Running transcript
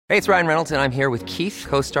Hey, it's Ryan Reynolds, and I'm here with Keith,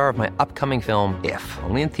 co-star of my upcoming film, If,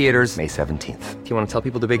 only in theaters May 17th. Do you want to tell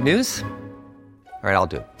people the big news? All right, I'll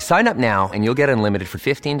do it. Sign up now and you'll get unlimited for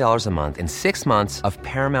 $15 a month and 6 months of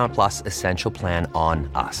Paramount Plus Essential Plan on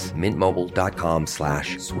us.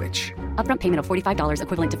 MintMobile.com/switch. Upfront payment of $45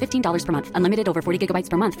 equivalent to $15 per month. Unlimited over 40 gigabytes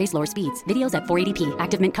per month. Face lower speeds. Videos at 480p.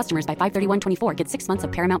 Active Mint customers by 531.24 get 6 months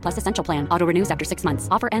of Paramount Plus Essential Plan. Auto renews after 6 months.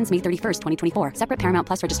 Offer ends May 31st, 2024. Separate Paramount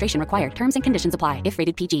Plus registration required. Terms and conditions apply if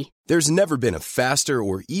rated PG. There's never been a faster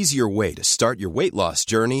or easier way to start your weight loss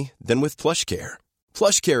journey than with PlushCare.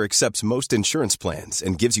 PlushCare accepts most insurance plans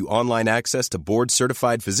and gives you online access to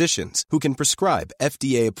board-certified physicians who can prescribe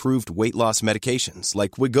FDA-approved weight loss medications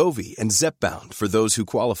like Wegovy and Zepbound for those who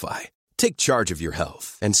qualify. Take charge of your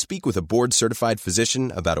health and speak with a board-certified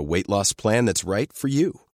physician about a weight loss plan that's right for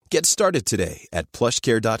you. Get started today at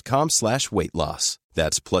plushcare.com/weightloss.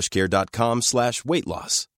 That's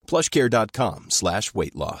plushcare.com/weightloss.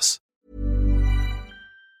 plushcare.com/weightloss.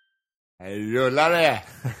 Rullar det?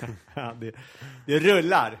 Ja, det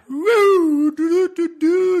rullar.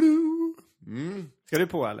 Ska du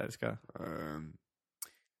på eller?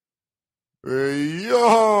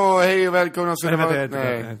 Ja, hej och välkomna. Vänta.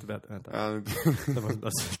 Jag måste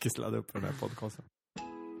bara ladda upp för den här podcasten.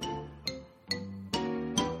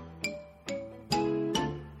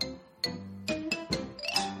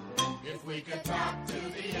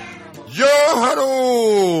 Ja,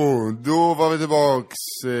 hallå! Då var vi tillbaks.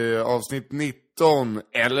 Avsnitt 19,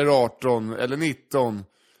 eller 18, eller 19.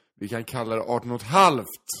 Vi kan kalla det 18,5.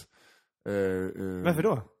 Varför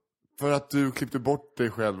då? För att du klippte bort dig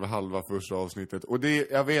själv halva första avsnittet. Och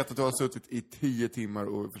jag vet att du har suttit i 10 timmar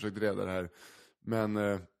och försökt reda det här. Men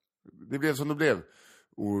det blev som det blev.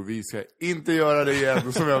 Och vi ska inte göra det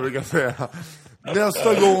igen, som jag brukar säga.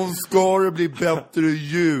 Nästa gång ska det bli bättre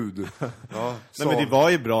ljud. Ja, nej, men det var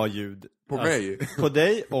ju bra ljud. På mig. På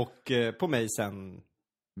dig och på mig sen.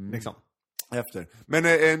 Liksom. Efter. Men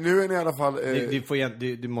nu är ni i alla fall...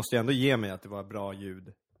 Du måste ju ändå ge mig att det var bra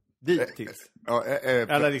ljud. Dittills.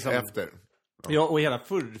 Eller liksom, efter. Ja, och hela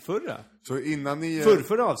förra. Så innan ni...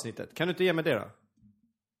 Förra avsnittet. Kan du inte ge mig det då?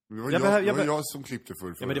 Det var jag som klippte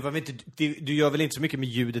förra. Ja, men det var väl inte, du gör väl inte så mycket med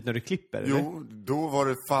ljudet när du klipper? Jo, eller? då var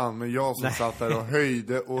det fan med jag som satt där och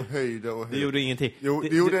höjde. Det gjorde ingenting. Jo,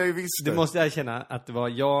 det gjorde jag visst. Du måste erkänna att det var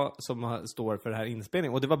jag som står för det här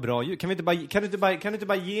inspelningen. Och det var bra ljud. Kan du inte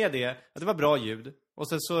bara ge det? Att det var bra ljud. Och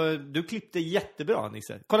sen så, du klippte jättebra,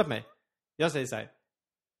 Nisse. Kolla på mig. Jag säger så här.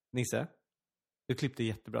 Nisse, du klippte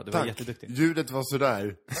jättebra. Du var jätteduktig. Ljudet var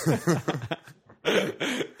sådär.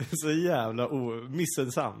 Så jävla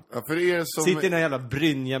missunnsam. Ja, för er som... Sitter i den här jävla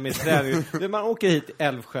brynja med träning. Man åker hit till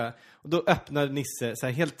Älvsjö och då öppnar Nisse så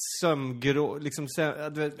här helt sömngrå, liksom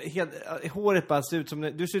helt, håret bara ser ut som,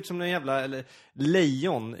 du ser ut som en jävla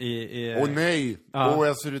lejon i Åh nej. Ja.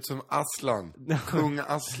 Jag ser ut som Aslan. Kung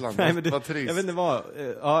Aslan. Nej, men vad trist. Jag vet inte vad.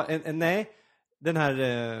 Nej. Den här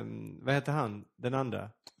vad heter han? Den andra.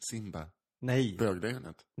 Simba. Nej.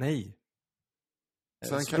 Böglejonet. Nej.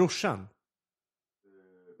 Sen brorsan.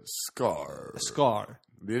 Scar.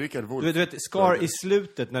 Det är Rickard Wolff. Du vet Scar i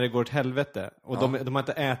slutet när det går åt helvete. Och de har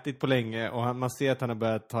inte ätit på länge. Och man ser att han har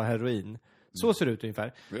börjat ta heroin. Så ser det ut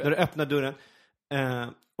ungefär. När du öppnar dörren.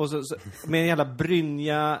 Och så, med en jävla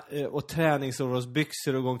brynja och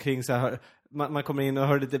träningsoverallsbyxor och går omkring så här. Man kommer in och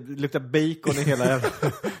hör luktar bacon i hela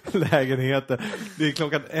lägenheten. Det är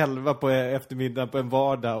klockan 11 på eftermiddagen på en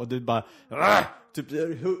vardag. Och du bara typ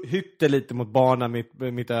hytter lite mot barnen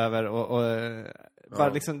mitt över. Och bara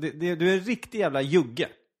liksom, du är en riktig jävla jugge.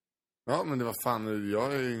 Ja, men det var fan,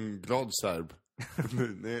 jag är en glad serb.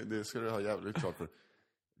 det ska du ha jävligt klart för.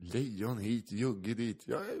 Lejon hit, jugge dit.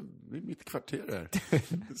 Jag är i mitt kvarter här.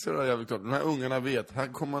 Det ska du ha jävligt klart. De här ungarna vet, här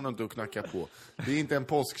kommer man inte att knacka på. Det är inte en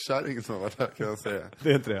påskkärring som har varit här, kan jag säga. Det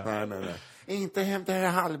är inte det? Nej. Inte hämta herr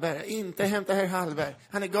Hallberg.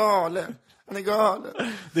 Han är galen.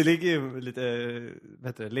 Det ligger ju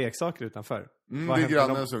lite leksaker utanför. Det är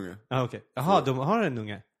grannens unge. Ah, okej. Jaha, de har en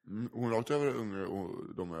unge. Hon rakt över unge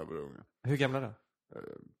och de över unge. Hur gamla då?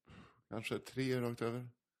 Kanske 3 rakt över.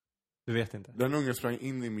 Du vet inte. Den unge sprang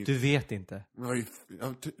in i mitt... Du vet inte.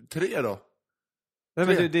 3 då? Nej,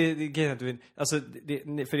 men det alltså,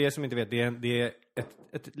 för er som inte vet, det är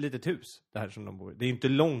ett litet hus det här som de bor i. Det är inte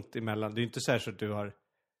långt emellan. Det är inte så att du har...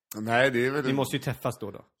 Nej, det är väl... Ni måste ju träffas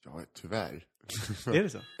då. Ja, tyvärr. Är det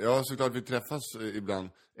så? Ja, såklart vi träffas ibland.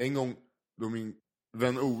 En gång då min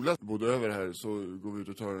vän Ola bodde över här så går vi ut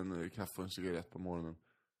och tar en kaffe och en cigarett på morgonen.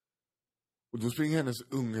 Och då springer hennes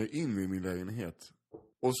unge in i min lägenhet.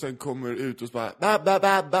 Och sen kommer ut och så bara så bara,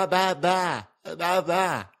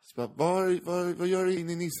 vad gör du in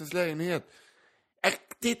i Nisses lägenhet? Jag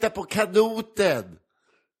tittar på kanoten.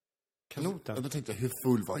 Kanoten? Och då tänkte jag, hur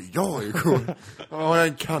full var jag igår? Har jag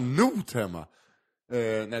en kanot hemma?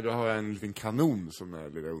 Nej, då har jag en liten kanon som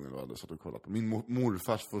den lilla ungen hade satt och kollat på. Min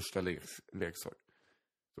morfars första leksak.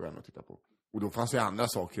 Så jag och titta på. Och då fanns det andra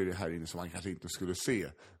saker här inne som man kanske inte skulle se.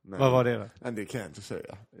 Men, vad var det då? Men det kan jag inte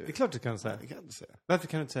säga. Det är klart du kan säga. Det kan jag inte säga. Varför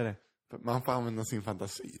kan du inte säga det? För man får använda sin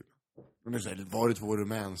fantasi. Men det är så här, var det 2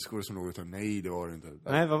 rumänskor som låg ute? Nej, det var det inte.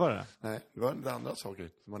 Nej, vad var det? Nej, det var andra saker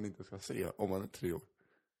som man inte ska se om man är 3 år.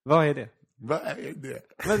 Vad är det? Vad är det?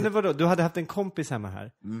 Men vadå? Du hade haft en kompis hemma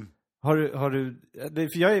här. Har du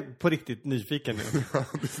för jag är på riktigt nyfiken nu. Ja,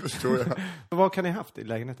 det förstår jag. Vad kan ni ha haft i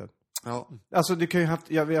lägenheten? Ja. Alltså du kan ju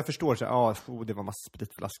haft, jag förstår så här, det var massa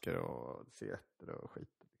spritflaskor och cigaretter och skit.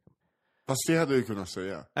 Fast det hade du kunnat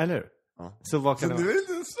säga. Eller hur? Ja. Så vad kan Så det du vara? är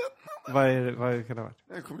inte så... Vad kan det ha varit?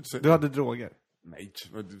 Jag kommer inte säga. Du hade droger? Nej,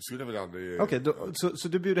 men du skulle väl aldrig... Okej, så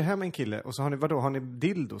du bjuder hem en kille och så har ni, vadå, har ni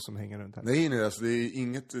dildo som hänger runt här? Nej, alltså det är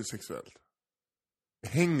inget sexuellt.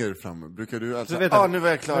 Hänger framme. Brukar du alltså... vänta, nu var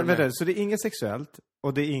jag klar med. Så det är inget sexuellt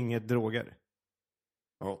och det är inget droger?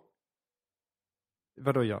 Ja.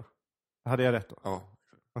 Vadå ja? Hade jag rätt då? Ja.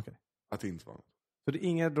 Okej. Att det inte var något. Så det är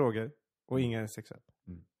inga droger och inget sexuellt?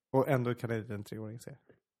 Mm. Och ändå kan det inte en 3-åring säga?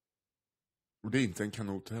 Och det är inte en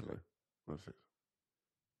kanot heller.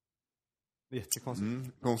 Det är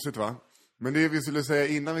jättekonstigt. Konstigt va? Men det vi skulle säga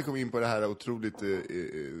innan vi kom in på det här otroligt...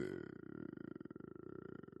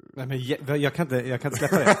 Nej men jag kan inte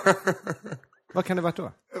släppa det. Vad kan det varit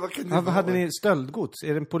då? Vad hade ni stöldgods?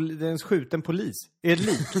 Är det en skjuten polis? Är det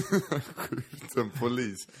lik? Skjuten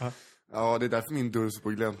polis? Ja, det är därför min dörr är så på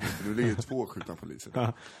glänt. Nu ligger 2 skjutna poliser.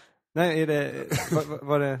 Ja. Nej, är det...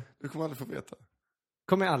 Var det... Du kommer aldrig få veta.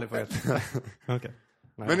 Kommer jag aldrig få veta? Okej.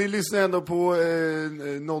 Men ni lyssnar ändå på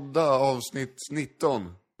Nodda avsnitt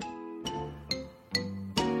 19.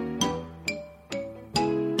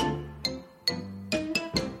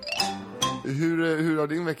 Hur har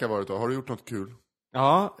din vecka varit då? Har du gjort något kul?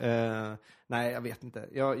 Ja, nej jag vet inte.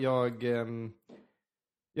 Jag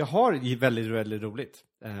har väldigt, väldigt roligt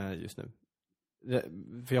just nu.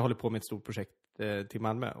 För jag håller på med ett stort projekt till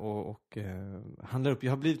Malmö och handlar upp.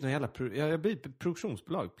 Jag har blivit jag har blivit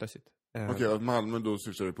produktionsbolag plötsligt. Okej, Malmö då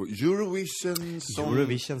syftar du på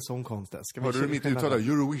Eurovision Song Contest. Hörde du mitt uttal?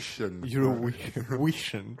 Eurovision.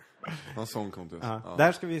 Ja, Song Contest. Ja.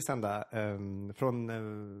 Där ska vi sända från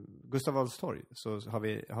Gustav Adolfs torg så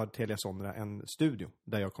har Telia Sonera en studio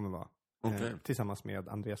där jag kommer vara tillsammans med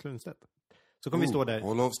Andreas Lundstedt. Så kommer vi stå där.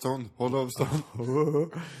 Håll avstånd.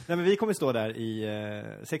 Nej, men vi kommer stå där i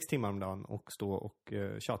 6 timmar om dagen och stå och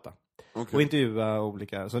tjata. Okay. Och intervjua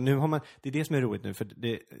olika. Så nu har man, det är det som är roligt nu, för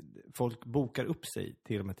folk bokar upp sig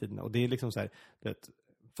till de här tiderna. Och det är liksom så här,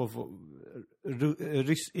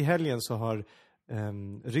 i helgen så har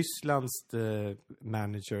Rysslands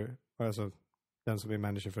manager, alltså den som är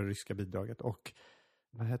manager för ryska bidraget, och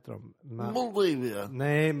vad heter de? Moldavia.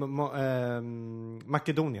 Nej,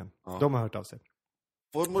 Makedonien. Ja. De har hört av sig.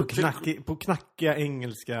 På knackiga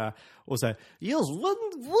engelska och så här, yes,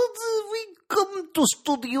 we come to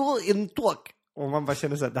studio and talk. Och man bara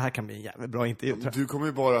känner så här, det här kan bli en jävligt bra intervju. Du kommer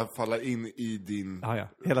ju bara falla in i din... Ja,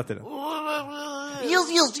 hela tiden.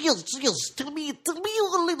 Yes. Tell me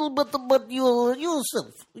a little bit about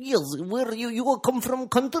yourself. Yes, where you come from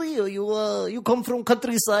country? You come from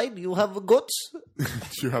countryside? You have goats?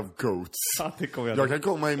 You have goats. Ja, det kommer jag kan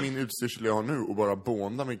komma i min utstyrsel jag har nu och bara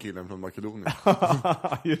bonda med killen från Makedonien.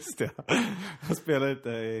 Just det. Jag spelar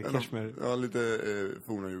lite Klezmer. Ja, lite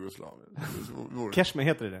forna Jugoslavien. Klezmer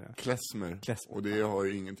heter det där? Klezmer. Och det har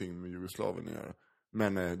ju ingenting med Jugoslavien att göra.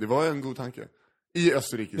 Men det var en god tanke. I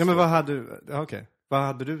Österrike. Ja, men vad hade du... Okej.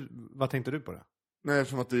 Vad tänkte du på det? Nej,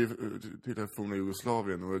 eftersom att det är till forna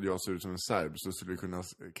Jugoslavien och jag ser ut som en serb så skulle det kunna...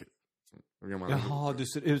 Jaha, du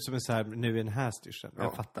ser ut som en serb nu i den här styrseln. Ja,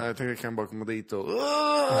 jag fattar. Jag tänkte jag kan bara komma dit och...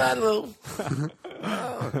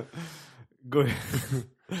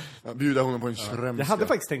 bjuda honom på en skrämska. Jag hade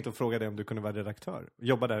faktiskt tänkt att fråga dig om du kunde vara redaktör.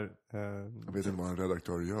 Jobba där. Jag vet inte vad en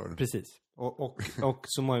redaktör gör. Precis. Och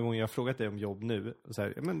så många gånger jag har frågat dig om jobb nu. Så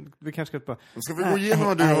här, men vi kanske ska... Ska vi gå igenom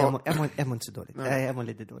vad du har... Jag mår inte så dåligt. Jag mår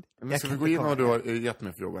lite dåligt. Men ska vi gå igenom vad du har gett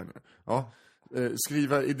mig för jobb här nu? Ja.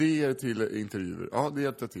 Skriva idéer till intervjuer. Ja, det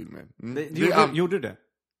hjälpte jag till med. Gjorde du det?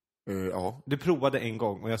 Ja. Du provade en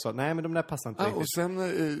gång och jag sa, nej men de där passar inte riktigt. Och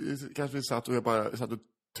sen kanske vi satt och jag bara satt och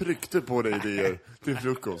tryckte på dig idéer till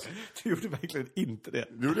frukost. Du gjorde verkligen inte det.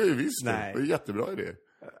 Du gjorde ju visst det. Nej. Det var en jättebra idé.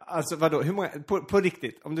 Alltså vadå, hur många, på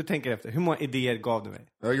riktigt, om du tänker efter, hur många idéer gav du mig?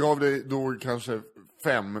 Jag gav dig då kanske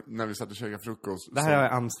 5 när vi satt och käkade frukost. Det här har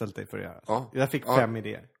jag anställt dig för att göra. Ja. Jag fick 5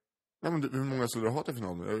 idéer. Nej, men hur många skulle du ha till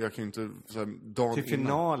finalen? Jag kan ju inte... Till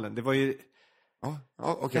finalen, det var ju...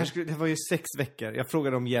 Okej. Det var ju 6 veckor. Jag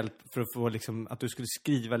frågade om hjälp för att få liksom, att du skulle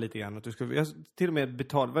skriva lite grann. Att du skulle, jag till och med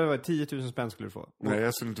betala, vad var det, 10 000 spänn skulle du få. Nej,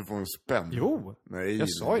 jag skulle inte få en spänn. Jo, Nej, jag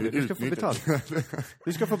sa ju det. Du ska få betalt.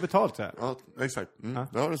 Du ska få betalt, så här. Ja, exakt.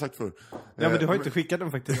 Det har du sagt förr. Ja, men du har ju inte skickat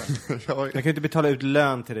dem faktiskt. Jag kan ju inte betala ut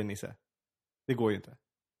lön till dig, Nisse. Det går ju inte.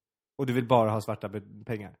 Och du vill bara ha svarta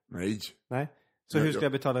pengar. Nej. Så hur ska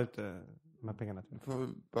jag betala ut de här pengarna? Du får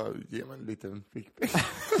bara ge mig en liten fickpeng.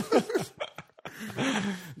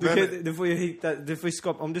 Du får ju hitta, du får ju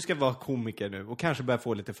skapa, om du ska vara komiker nu och kanske börja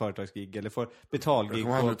få lite företagsgig eller få betalgig. Jag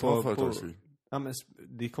kommer aldrig ta företagsgig. Ja, men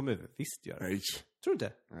det kommer vi visst göra. Nej. Tror du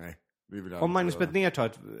inte? Nej. Om Magnus Bettner tar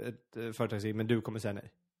ett företagsgig, men du kommer säga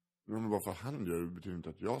nej. Men varför han gör det betyder inte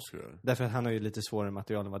att jag ska göra det. Därför att han har ju lite svårare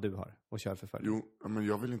material än vad du har och kör för företag. Jo, men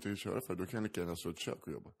jag vill inte köra för. Då kan jag lika gärna stå ett kök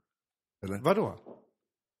och jobba. Eller? Vadå?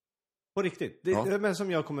 På riktigt? Men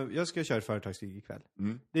som jag ska köra ett företagsgig ikväll.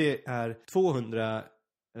 Det är 200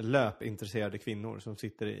 löpintresserade kvinnor som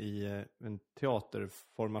sitter i en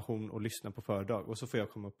teaterformation och lyssnar på föredrag. Och så får jag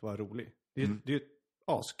komma upp och vara rolig. Det är ju ett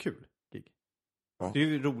askul gig. Ja. Det är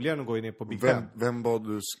ju roligare än att gå ner på Big Ben. Vem bad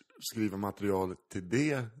du skriva material till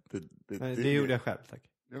det? Nej, det gjorde jag själv, tack.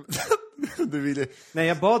 Du ville... Nej,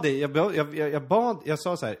 jag bad dig. Jag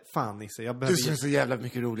sa så här, fan Nisse, jag behöver... Du ser så jävla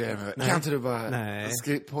mycket roligare. Kan inte du bara... Nej.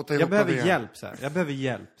 Jag behöver hjälp så här. Jag behöver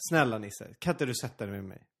hjälp. Snälla Nisse, kan inte du sätta dig med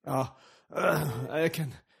mig? Ja.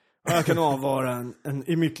 Jag kan avvara en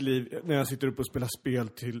i mitt liv när jag sitter upp och spelar spel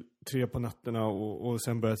till 3 på nätterna och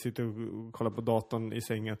sen börjar sitta och kolla på datorn i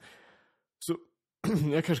sängen. Så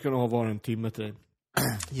jag kanske kan avvara en timme till dig.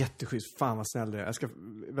 Jätteschysst, fan vad snäll du är.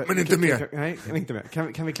 Men inte mer. Nej, inte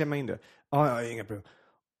mer. Kan vi klämma in det? Ja, inga problem.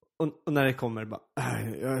 Och när det kommer bara,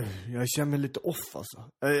 jag känner mig lite off alltså.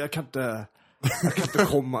 Jag kan inte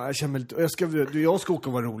komma. Jag känner mig lite, jag ska åka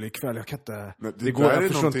och vara rolig ikväll. Jag kan inte. Men det går,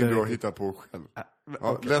 är någonting du har hittat på själv.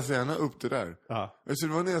 Okay. Läs gärna upp det där. Ja. Så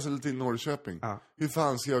det var när jag skulle till Norrköping. Ja. Hur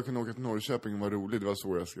fan ska jag kunna åka till Norrköping och vara rolig? Det var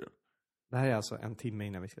så jag skrev. Det här är alltså en timme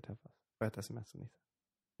innan vi ska träffas. På ett sms.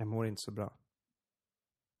 Jag mår inte så bra.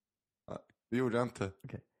 Det gjorde jag inte.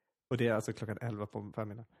 Okay. Och det är alltså klockan 11 på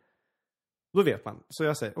förmiddagen. Då vet man. Så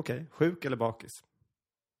jag säger, okej, sjuk eller bakis?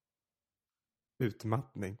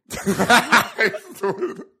 Utmattning.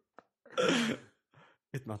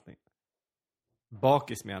 Utmattning.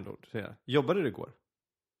 Bakis med andra ord. Jobbade du igår?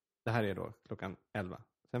 Det här är då klockan 11.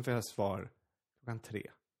 Sen får jag svar klockan 3.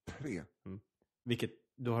 3? Vilket,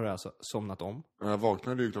 då har du alltså somnat om. Jag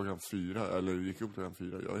vaknade ju klockan 4. Eller gick upp klockan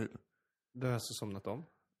 4. Du har alltså somnat om.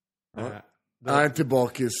 Ja. Nej, inte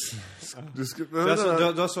bakis. Du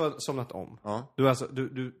har somnat om. Ja.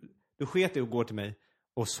 Du sket i och går till mig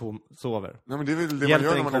och sover. Nej, men det är väl det man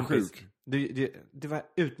gör när man är sjuk. Det var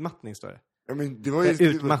utmattning, står det. Ja, men det var ju...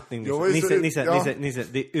 Utmattning, Nisse,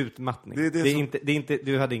 det är utmattning. Det är inte,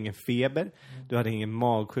 du hade ingen feber, du hade ingen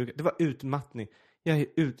magsjuka. Det var utmattning. Jag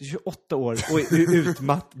är 28 år och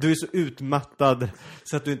du är så utmattad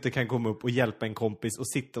så att du inte kan komma upp och hjälpa en kompis och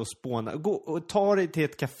sitta och spåna. Gå och ta dig till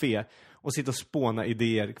ett café och sitta och spåna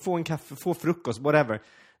idéer. Få en kaffe, få frukost, whatever.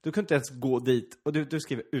 Du kunde inte ens gå dit och du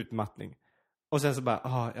skriver utmattning. Och sen så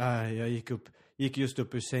bara, jag gick just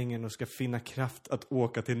upp ur sängen och ska finna kraft att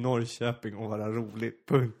åka till Norrköping och vara rolig. ...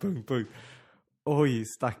 Oj,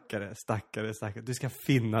 stackare. Du ska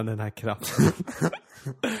finna den här kraften.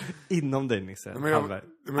 Inom dig, Nisse.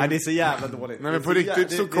 Nej, det är så jävla dåligt. Nej, men på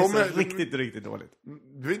riktigt så kommer... Det är riktigt dåligt.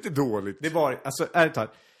 Det är inte dåligt. Det är bara, alltså, ärligt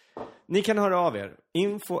talat. Ni kan höra av er.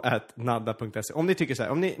 info@nadda.se. Om ni tycker så här,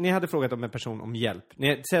 om ni hade frågat om en person om hjälp.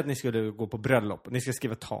 Säg att ni skulle gå på bröllop och ni ska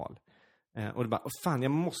skriva tal. Och det bara, fan,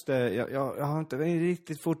 jag har inte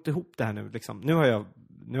riktigt fått ihop det här nu liksom. Nu har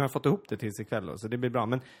jag fått ihop det tills ikväll då, så det blir bra.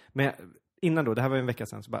 Men innan då, det här var en vecka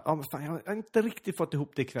sedan, så bara, men fan, jag har inte riktigt fått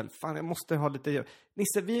ihop det ikväll. Fan, jag måste ha lite...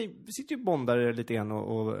 Nisse, vi sitter ju och bondar lite grann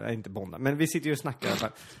och inte bondar, men vi sitter ju och snackar i alla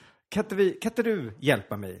fall. Kan inte du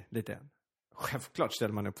hjälpa mig lite grann? Självklart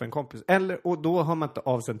ställer man upp för en kompis. Och då har man inte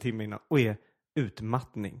av sig en timme innan och är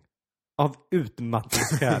utmattning. Av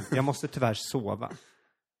utmattningsskäl. Jag måste tyvärr sova.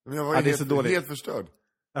 Men jag var helt förstörd.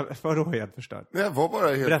 Vadå helt förstörd? Nej, jag var bara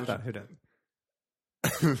helt Berätta, förstörd. hur det?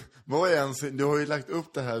 Du har ju lagt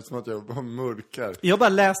upp det här som att jag bara mörkar. Jag har bara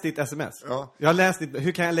läst ditt sms. Ja. Jag har läst ditt,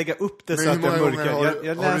 hur kan jag lägga upp det så att jag mörkar?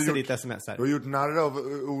 Jag läser ditt sms här. Du har gjort narr av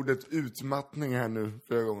ordet utmattning här nu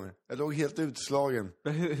flera gånger. Jag låg helt utslagen.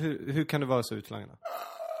 Hur kan du vara så utslagen då?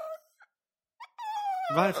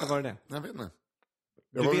 Varför var det det? Jag vet inte.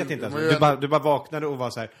 Du vet inte alltså. Du bara vaknade och var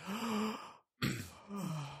så här.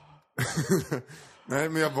 Nej,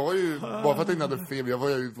 men jag var ju, bara för att jag inte hade feber, jag var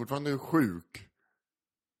ju fortfarande sjuk.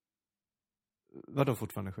 Vadå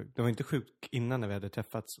fortfarande sjuk? Du var inte sjuk innan när vi hade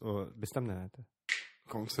träffats och bestämde det inte.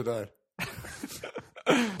 Kom så där.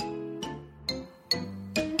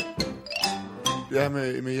 Det här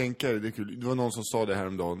med jänkare, det är kul. Det var någon som sa det här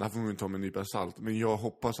om dagen. Det här får man inte ta med en nypa salt. Men jag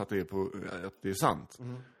hoppas att det är sant.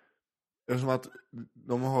 Eftersom att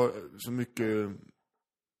de har så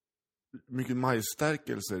mycket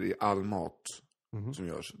majsstärkelser i all mat som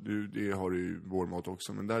görs. Det har du i vår mat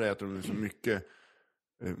också. Men där äter de så mycket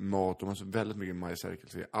mat. De har så väldigt mycket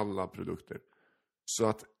majsstärkelser i alla produkter. Så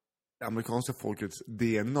att amerikanska folkets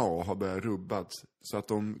DNA har börjat rubbats. Så att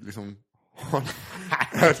de liksom har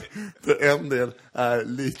en del är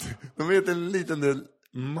lite. De vet en liten del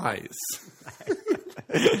majs.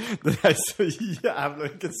 Det där är så jävla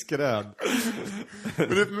mycket skrön.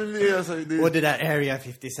 Men det är alltså, Och det där Area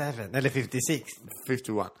 57, eller 56.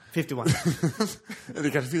 51. 51. Det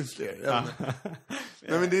kanske finns fler. Ja.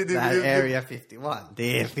 Nej, men det här Area 51,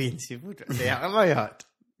 det finns ju fortfarande. Det har man ju hört.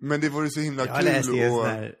 Men det vore så himla jag kul. Och, sån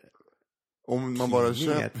här om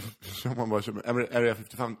man bara köper Area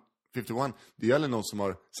 51, det gäller någon som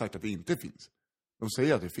har sagt att det inte finns. De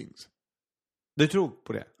säger att det finns. Du tror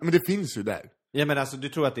på det? Men det finns ju där. Ja, men alltså du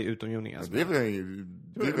tror att det är utomjordingar? Alltså. Ja,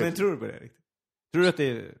 men tror du på det riktigt? Tror du att det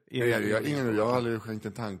är... Jag har aldrig skänkt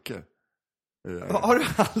en tanke. Har du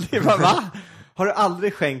aldrig... Va? Har du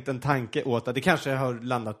aldrig skänkt en tanke åt att det kanske har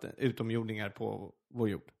landat utomjordingar på vår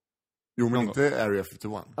jord? Jo, men inte Area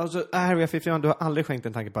 51. Alltså, Area 51, du har aldrig skänkt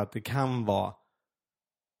en tanke på att det kan vara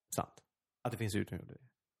sant? Att det finns utomjordingar?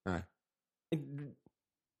 Nej.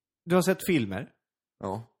 Du har sett filmer?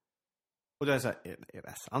 Ja. Och du är så här, är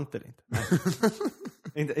det sant eller inte?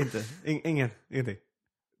 Ingenting.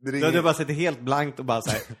 Du har bara sett det helt blankt och bara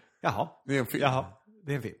så här, jaha. Det är en film. Jaha,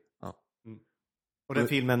 det är en film. Ja. Och den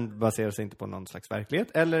filmen baserar sig inte på någon slags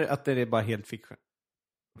verklighet, eller att det är bara helt fiction?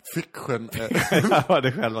 Fiction? Jag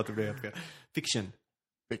hörde själv att det blev helt fel.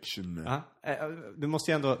 Fiction. Ja. Du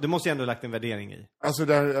måste ju ändå ha lagt en värdering i. Alltså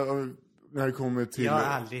när det kommer till... Jag har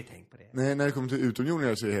aldrig tänkt på det. Nej, när det kommer till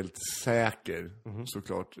utomjordingar så är jag helt säker,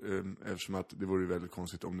 såklart. Eftersom att det vore väldigt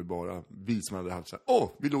konstigt om det bara vi som hade haft så här,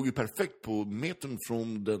 vi låg ju perfekt på metern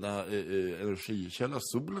från denna energikälla,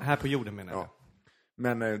 solen. Här på jorden menar jag. Ja.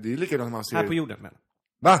 Men det är likadant när man ser... Här på jorden menar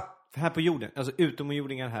Va? För här på jorden, alltså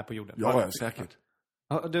utomjordingar här på jorden. Ja, säkert.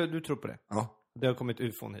 Ja, du tror på det? Ja. Det har kommit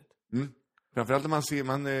ufon hit. Framförallt när man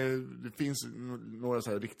ser, det finns några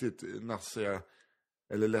så här riktigt nassiga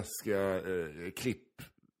eller läskiga klipp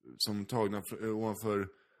som tagna ovanför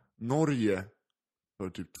Norge för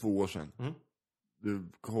typ 2 år sedan. Det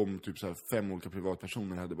kom typ så här 5 olika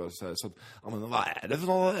privatpersoner hade bara så här, så att, ja men vad är det för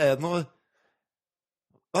något? Är det något?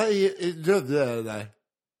 Vad är det där?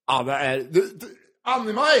 Ja, vad är det?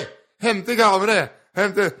 Anne-Maj! Hämta kameran!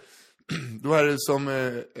 Hämta! Då är det som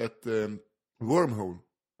ett wormhole.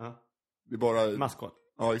 Ja. Det är bara... Maskot.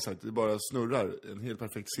 Ja, exakt. Det bara snurrar en helt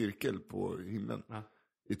perfekt cirkel på himlen. Ja.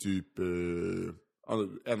 I typ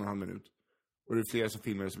 1,5 minut. Och det är flera som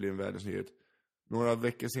filmar det så blir en världens nyhet. Några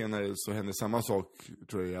veckor senare så hände samma sak,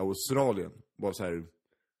 tror jag, i Australien. Bara så här,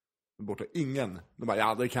 borta ingen. De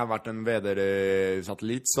bara, det kan ha varit en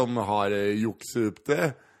vädersatellit som har joxat upp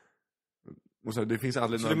det. Och så, det finns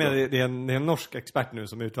aldrig så du menar det är en norsk expert nu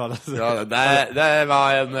som uttalar sig? Ja, det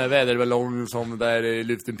var en väderballong som där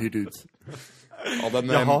luften pyrt ut. Ja,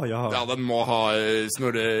 den må ha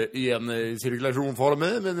snurrat i en cirkulationsform,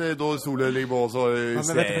 men då solen ligger på så det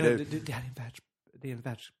här är en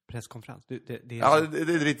världspresskonferens. Det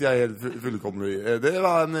dritter jag helt fullkomligt i. Det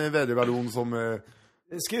var en väderballong som...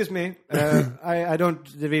 Excuse me, I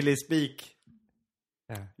don't really speak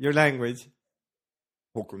your language.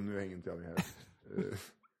 Håkon, nu hänger inte jag med här.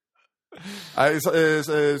 Nej,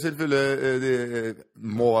 Silfulle, det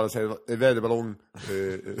må vara säga väderballong.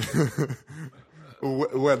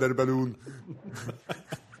 Weatherballon.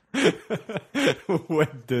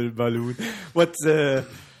 Weatherballon. What's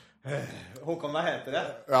Håkon, vad heter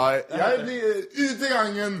det? Ja, jag blir ute i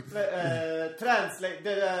gången. Translate,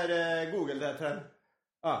 det där Google där.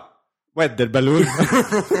 Weatherballon.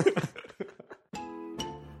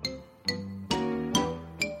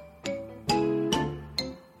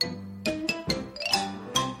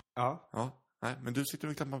 Ja. Nej, men du sitter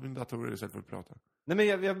och knappar på din dator istället för att prata. Nej,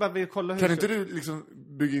 men jag bara vill kolla hur... Kan inte du liksom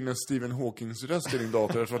bygga in en Stephen Hawkings röst i din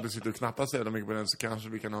dator så att du sitter och knappar så jävla mycket på den, så kanske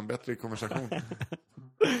vi kan ha en bättre konversation.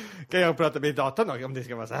 Kan jag prata med datorn då, om det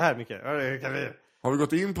ska vara så här mycket? Kan vi... Har vi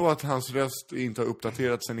gått in på att hans röst inte har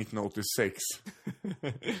uppdaterats sedan 1986?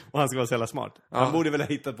 Och han ska vara så jävla smart. Han borde väl ha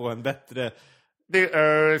hittat på en bättre... The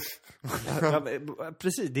Earth.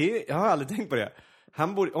 Precis, jag har aldrig tänkt på det.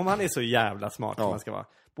 Om han är så jävla smart som han ska vara,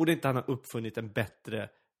 borde inte han ha uppfunnit en bättre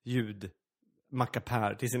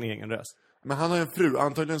ljudmackapär till sin egen röst? Men han har ju en fru.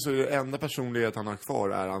 Antagligen så är det enda personlighet han har kvar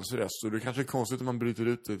är hans röst. Och det kanske är konstigt om man bryter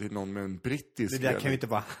ut det till någon med en brittisk. Det där kan ju inte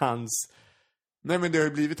vara hans... Nej, men det har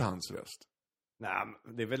ju blivit hans röst. Nej,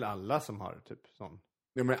 det är väl alla som har typ sån.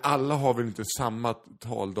 Ja, men alla har väl inte samma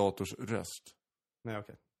taldators röst? Nej,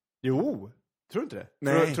 okej. Jo, tror du inte det?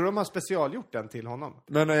 Nej. Tror de har specialgjort den till honom?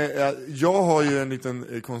 Men jag har ju en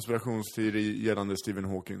liten konspirationsteori gällande Stephen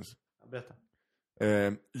Hawking. Berätta.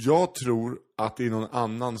 Jag tror att det är någon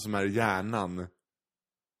annan som är hjärnan.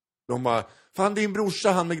 De bara, fan din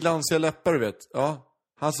brorsa, han med glansiga läppar, vet. Ja,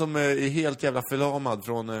 han som är helt jävla förlamad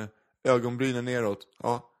från ögonbrynen neråt.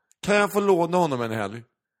 Ja, kan jag få låna honom en helg?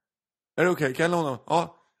 Är det okej? Kan jag låna honom?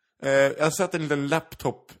 Ja. Jag har sett en liten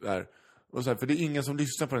laptop där. Och så här, för det är ingen som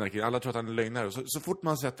lyssnar på den här killen. Alla tror att han är lögnare. Så fort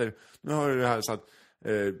man sätter... Nu har det här så att...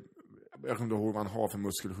 jag kommer inte ihåg vad han har för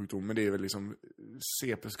muskelsjukdom. Men det är väl liksom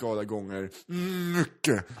CP-skada gånger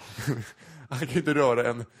mycket. Han kan inte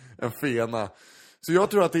röra en fena. Så jag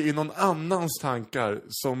tror att det är någon annans tankar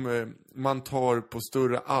som man tar på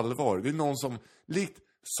större allvar. Det är någon som, likt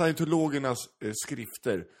scientologernas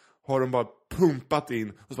skrifter, har de bara pumpat in.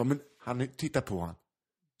 Och så bara, men han tittar på han.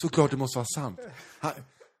 Såklart det måste vara sant.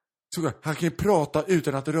 Han kan ju prata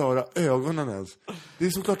utan att röra ögonen ens. Det är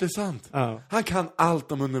såklart det är sant. Ja. Han kan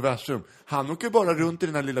allt om universum. Han åker bara runt i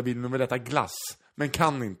den här lilla bilen och vill äta glass. Men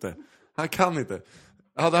kan inte. Han kan inte.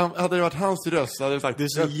 Hade det varit hans röst så hade jag sagt... Det är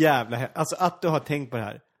så jävla alltså att du har tänkt på det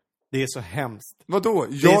här. Det är så hemskt. Vadå?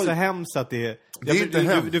 Det är så hemskt att det är... Det är inte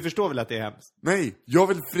hemskt. Du förstår väl att det är hemskt? Nej, jag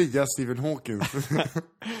vill fria Stephen Hawking.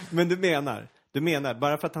 Men du menar,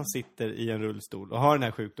 bara för att han sitter i en rullstol och har den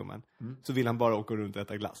här sjukdomen, så vill han bara åka runt och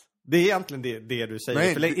äta glass. Det är egentligen det du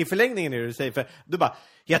säger. Nej, I förlängningen är det du säger. För du bara,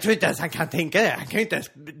 jag tror inte ens han kan tänka det. Han kan ju inte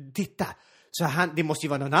ens titta. Så det måste ju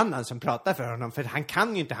vara någon annan som pratar för honom. För han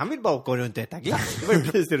kan ju inte, han vill bara åka runt och äta glass. Det var ju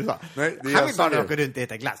precis det du sa. Nej, han vill bara åka runt och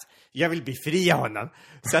äta glass. Jag vill befria honom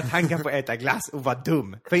så att han kan få äta glass och vara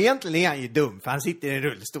dum. För egentligen är han ju dum, för han sitter i en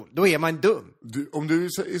rullstol. Då är man dum. Om du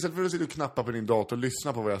istället för att sitta och knappa på din dator och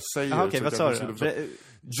lyssna på vad jag säger. Aha, okej, vad sa du då?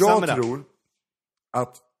 Jag tror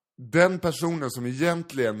att den personen som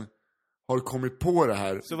egentligen har kommit på det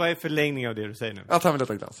här... Så vad är förlängningen av det du säger nu? Att han vill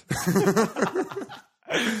äta glass.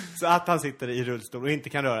 Så att han sitter i rullstol och inte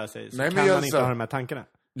kan röra sig, så nej, kan han inte ha de här tankarna.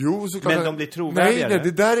 Jo, såklart. Men de blir trovärdigare. Nej,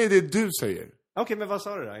 det där är det du säger. Okej, men vad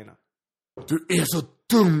sa du då innan? Du är så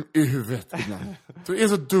dum i huvudet ibland. Du är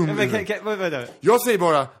så dum i huvudet. Vad Jag säger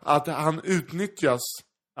bara att han utnyttjas.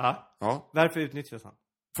 Ja. Ja. Varför utnyttjas han?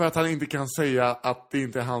 För att han inte kan säga att det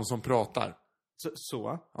inte är han som pratar.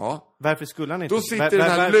 Så? Ja. Varför skulle han inte? Då sitter den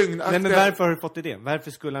här lögnaktiga... Nej, men varför har du fått idén?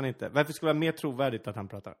 Varför skulle han inte? Varför skulle det vara mer trovärdigt att han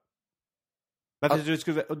pratar? Varför du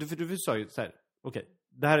skulle... Och du sa ju så här, okej,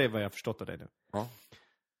 det här är vad jag har förstått av dig nu. Ja.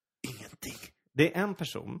 Ingenting. Det är en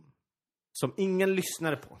person som ingen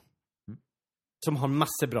lyssnade på. Som har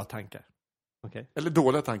massor bra tankar. Okay. Eller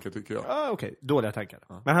dåliga tankar tycker jag. Ja, okej. Dåliga tankar.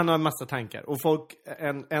 Ja. Men han har en massa tankar. Och folk,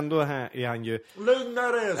 ändå här är han ju...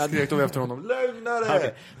 Lögnare! Skrek de efter honom. Lögnare!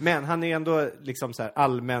 Okay. Men han är ändå liksom så här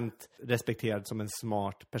allmänt respekterad som en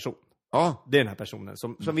smart person. Ja. Det är den här personen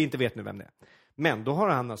som vi inte vet nu vem det är. Men då har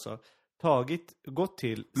han alltså gått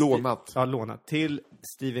till... Lånat till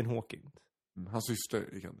Stephen Hawking. Hans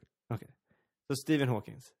syster i Candy. Okej. Så Stephen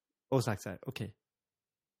Hawking. Och sagt så här, okej.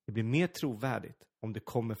 Det blir mer trovärdigt om det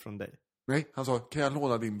kommer från dig. Nej, han sa, kan jag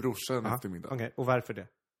låna din brorsa en eftermiddag? Okej, och varför det?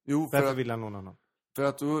 Jo, varför vill han låna honom? För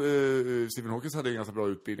att då, Stephen Hawking hade en ganska bra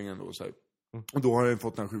utbildning ändå. Så här. Och då har han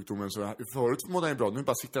fått den här sjukdomen. Så förut mådde han bra, nu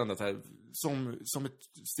bara sitter han där så här, som ett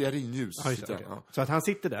stearinljus. Okay. Ja. Så att han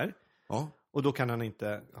sitter där. Ja. Och då kan han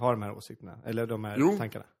inte ha de här åsikterna. Eller de här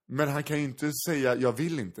tankarna. Men han kan ju inte säga, jag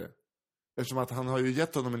vill inte. Eftersom att han har ju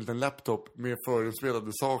gett honom en liten laptop med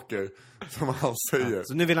förinspelade saker som han säger. Ja,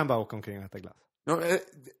 så nu vill han bara åka omkring och äta glass. Ja,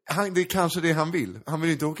 det är kanske det han vill. Han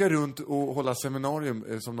vill inte åka runt och hålla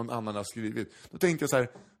seminarium som någon annan har skrivit. Då tänkte jag så här,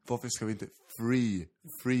 varför ska vi inte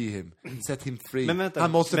free him? Set him free. Men vänta,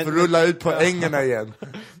 han måste få rulla ut på ängarna igen.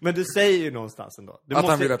 Men du säger ju någonstans ändå.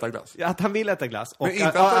 Han vill äta glass. Att han vill äta glass. Och men inte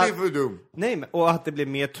att han är för dum. Nej, och att det blir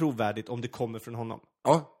mer trovärdigt om det kommer från honom.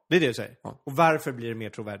 Ja. Det är det du säger. Ja. Och varför blir det mer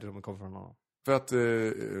trovärdigt om det kommer från honom? För att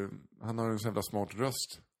han har en så jävla smart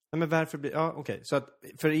röst. Nej, men varför blir... Ja, okej. Så att,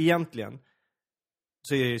 för egentligen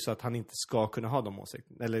så är det ju så att han inte ska kunna ha de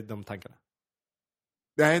åsikterna, eller de tankarna.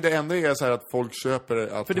 Nej, det enda är så här att folk köper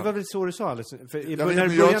att... För det var väl så du sa alldeles... För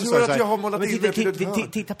jag tror att jag har målat in det till ett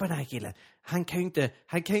hörn. Titta på den här killen. Han kan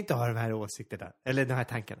ju inte ha de här åsikterna. Eller de här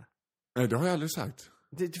tankarna. Nej, det har jag aldrig sagt.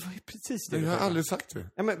 Det var ju precis det. Nej, jag har aldrig sagt det.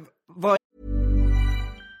 Ja, men vad...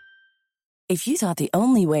 If you thought the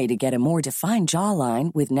only way to get a more defined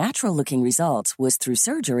jawline with natural-looking results was through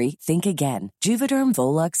surgery, think again. Juvederm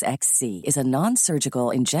Volux XC is a non-surgical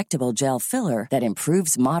injectable gel filler that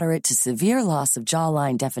improves moderate to severe loss of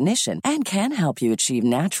jawline definition and can help you achieve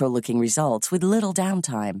natural-looking results with little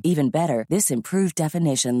downtime. Even better, this improved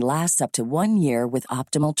definition lasts up to 1 year with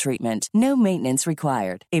optimal treatment. No maintenance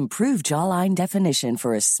required. Improve jawline definition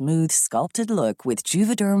for a smooth, sculpted look with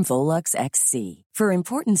Juvederm Volux XC. For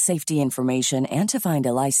important safety information and to find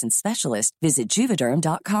a licensed specialist, visit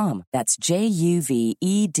Juvederm.com. That's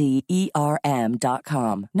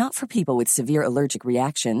JUVEDERM.com. Not for people with severe allergic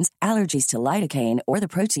reactions, allergies to lidocaine, or the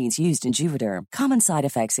proteins used in Juvederm. Common side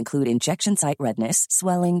effects include injection site redness,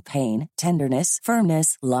 swelling, pain, tenderness,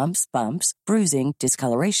 firmness, lumps, bumps, bruising,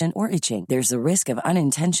 discoloration, or itching. There's a risk of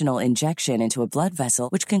unintentional injection into a blood vessel,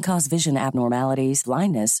 which can cause vision abnormalities,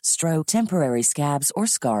 blindness, stroke, temporary scabs, or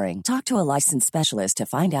scarring. Talk to a licensed specialist to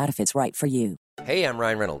find out if it's right for you. Hey, I'm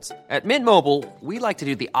Ryan Reynolds. At Mint Mobile, we like to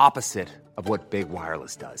do the opposite of what Big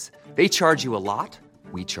Wireless does. They charge you a lot,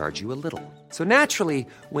 we charge you a little. So naturally,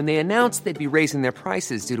 when they announced they'd be raising their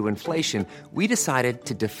prices due to inflation, we decided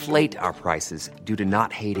to deflate our prices due to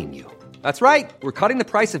not hating you. That's right. We're cutting the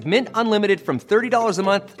price of Mint Unlimited from $30 a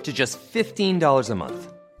month to just $15 a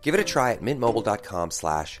month. Give it a try at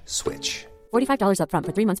mintmobile.com/switch. $45 up front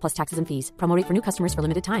for 3 months plus taxes and fees. Promo rate for new customers for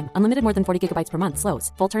limited time. Unlimited more than 40 gigabytes per month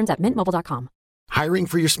slows. Full terms at mintmobile.com. Hiring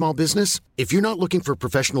for your small business? If you're not looking for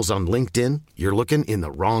professionals on LinkedIn, you're looking in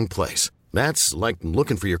the wrong place. That's like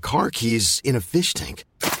looking for your car keys in a fish tank.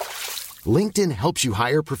 LinkedIn helps you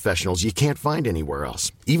hire professionals you can't find anywhere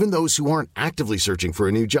else, even those who aren't actively searching for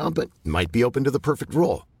a new job but might be open to the perfect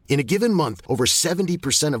role. In a given month, over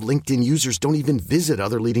 70% of LinkedIn users don't even visit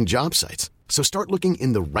other leading job sites. So start looking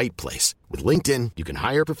in the right place. With LinkedIn, you can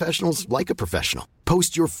hire professionals like a professional.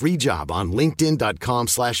 Post your free job on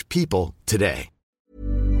linkedin.com/people today.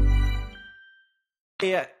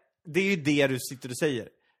 Det är ju det du sitter och säger.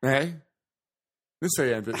 Nej, det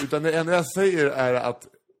säger jag inte. Utan det enda jag säger är att...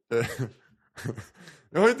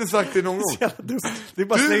 jag har inte sagt det någon gång. Det är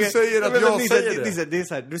bara säger att jag säger det. Det är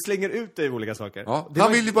så här, du slänger ut dig i olika saker. Ja,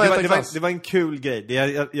 han vill ju bara äta glass. Det var en kul grej.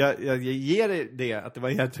 Jag ger dig det, att det var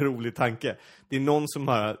en helt rolig tanke. Det är någon som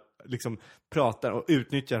bara liksom pratar och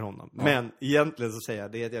utnyttjar honom. Ja. Men egentligen så säger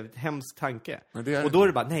jag, det är en jävligt hemsk tanke. Och då är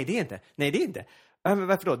det bara, nej det är inte. Men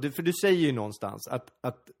varför då? För du säger ju någonstans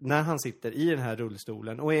att när han sitter i den här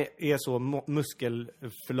rullstolen och är så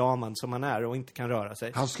muskelförlamad som han är och inte kan röra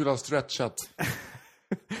sig. Han skulle ha stretchat.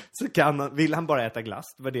 Så vill han bara äta glass,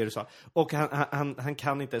 det var det du sa. Och han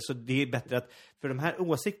kan inte, så det är bättre att, för de här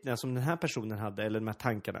åsikterna som den här personen hade, eller de här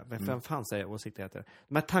tankarna, vem fan säger åsikter heter det?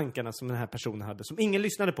 De här tankarna som den här personen hade, som ingen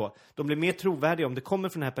lyssnade på, de blir mer trovärdiga om det kommer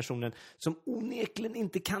från den här personen som onekligen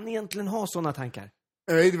inte kan egentligen ha sådana tankar.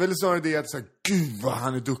 Nej, det är väl snarare det att säga, gud vad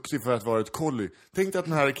han är duktig för att vara ett collie. Tänk dig att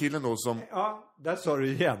den här killen då som... Ja, där sa du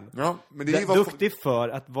igen. Ja, men det är duktig för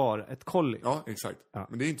att vara ett collie. Ja, exakt. Ja.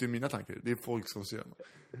 Men det är inte mina tankar, det är folk som ser.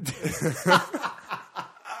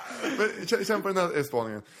 Men känn på den här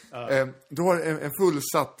spaningen. Ja. Du har en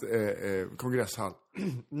fullsatt kongresshall.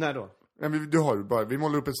 När då? Du har bara, vi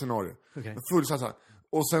målar upp ett scenario. Okay. En fullsatt hall.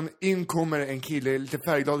 Och sen in kommer en kille, lite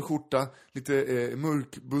färgglad skjorta, lite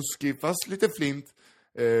mörkbuskig, fast lite flint.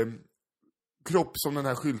 Kropp som den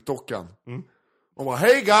här skyltdockan. Och bara,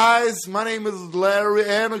 hey guys, my name is Larry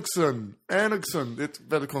Enochson. Det är ett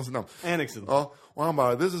väldigt konstigt namn. Enochson. Ja, och han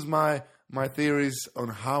bara, this is my theories on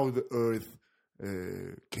how the earth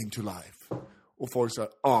came to life. Och folk säger,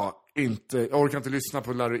 jag orkar inte lyssna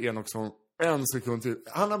på Larry Enochson en sekund till.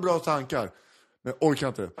 Han har bra tankar, men orkar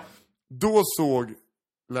inte. Då såg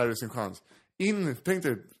Larry sin chans. Tänk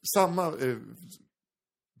dig, samma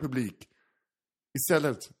publik.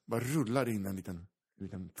 Istället bara rullar in en liten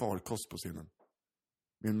farkost på scenen.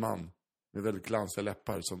 Med en man med väldigt glansiga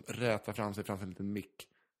läppar som rätar fram sig framför en liten mick.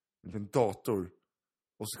 En liten dator.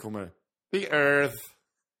 Och så kommer The Earth.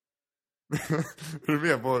 Är du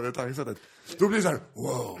med på tankesättet? Då blir det så här,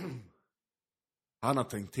 wow. Han har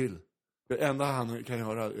tänkt till. Det enda han kan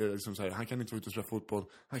göra är liksom så här, han kan inte vara ute och spela fotboll.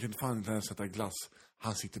 Han kan fan inte ens sätta glass.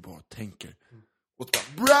 Han sitter bara och tänker. Och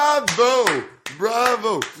bara,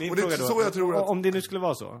 bravo! Och det är inte så jag tror att... Om det nu skulle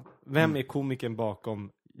vara så, vem är komikern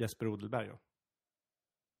bakom Jesper Odelberg då?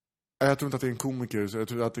 Jag tror inte att det är en komiker, så jag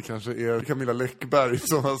tror att det kanske är Camilla Läckberg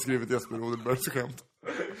som har skrivit Jesper Odelbergs skämt.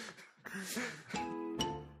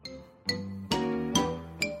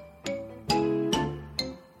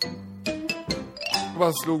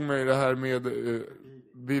 Vad slog mig det här med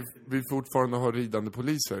vi fortfarande har ridande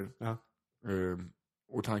poliser. Ja.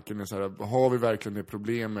 Och tanken är så här, har vi verkligen det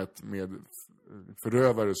problemet med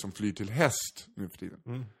förövare som flyr till häst nu för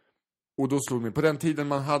tiden? Och då slog mig, på den tiden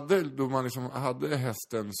då man liksom hade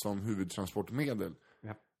hästen som huvudtransportmedel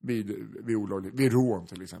vid olagligt, vid rån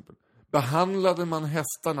till exempel. Behandlade man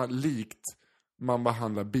hästarna likt man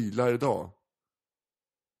behandlar bilar idag?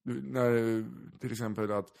 När till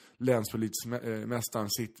exempel att länspolismästaren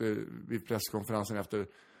sitter vid presskonferensen efter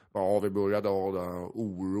vi började ha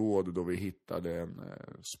oråd då vi hittade en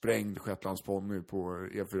sprängd shetlandsponny på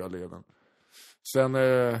E4-leden. Sen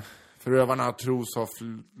förövarna tros ha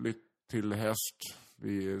flytt till häst.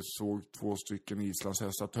 Vi såg 2 stycken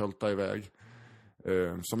islandshästar tölta iväg.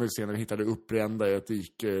 Som vi senare hittade uppbrända i ett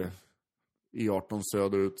dike E18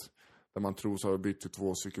 söderut. Där man tror så har bytt till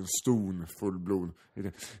 2 stycken ston fullblod.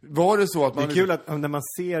 Var det så att man... Det är kul att när man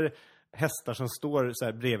ser hästar som står så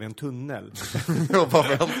här bredvid en tunnel. Jag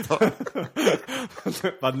bara väntar.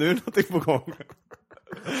 Vad nu är någonting på gång.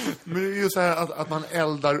 Men det är ju så här att man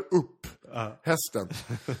eldar upp hästen.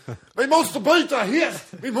 Vi måste byta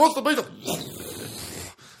häst! Vi måste byta...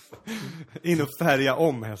 In och färga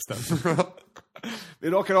om hästen. Vi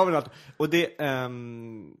rakar av allt. Och det,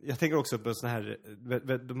 jag tänker också på såna här,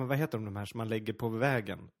 vad heter de här som man lägger på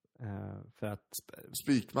vägen? För att...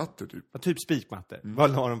 Spikmattor typ. Ja, typ spikmattor.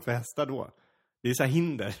 Vad la de för hästar då? Det är så här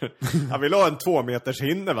hinder. Jag vill ha en 2 meters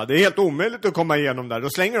hinder, va? Det är helt omöjligt att komma igenom där. Då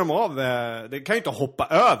slänger de av. Det kan ju inte hoppa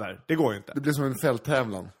över. Det går ju inte. Det blir som en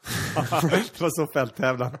fälttävlan. Det var så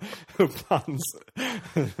fälttävlan uppfanns.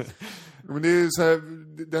 Men det är så här,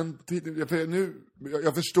 den tiden,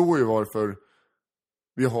 jag förstår ju varför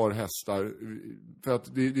vi har hästar. För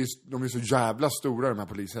att de är så jävla stora, de här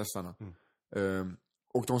polishästarna.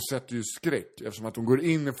 Och de sätter ju skräck, eftersom att de går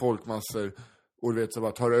in i folkmassor och du vet, så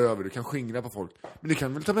bara tar över, du kan skingra på folk. Men det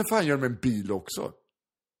kan väl ta med fan göra med en bil också?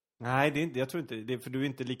 Nej, det är inte, jag tror inte det, för du är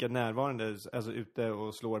inte lika närvarande, alltså ute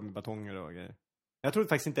och slår med batonger och grejer. Jag tror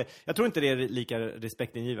faktiskt inte, det är lika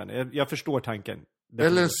respektingivande. Jag förstår tanken.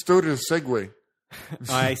 Eller en större Segway.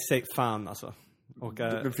 Nej, fan alltså. Och,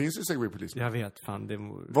 det finns ju Segway-poliser. Jag vet,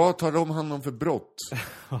 fan. Vad tar de hand om för brott?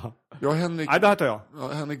 Jag och Henrik... Nej, det här tar jag. Ja,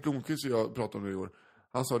 Henrik Blomqvist och jag pratade om det i år.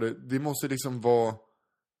 Han sa det måste liksom vara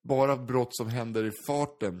bara brott som händer i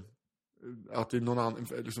farten. Att det är någon annan,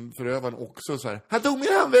 liksom förövaren också så här: han tog min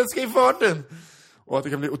handväska i farten! Och att det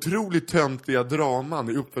kan bli otroligt töntiga draman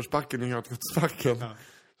i uppförsbacken i Götgatsbacken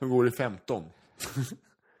som går i 15.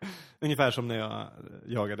 Ungefär som när jag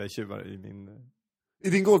jagade tjuvar i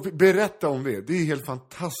din gård. Berätta om det. Det är helt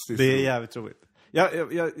fantastiskt. Det är jävligt roligt.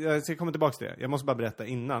 Jag ska komma tillbaka till det. Jag måste bara berätta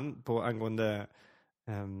innan angående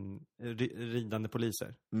ridande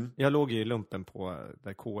poliser. Jag låg ju i lumpen på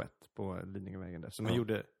där K1 på Lidingövägen där. Så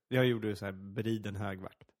jag gjorde så här beriden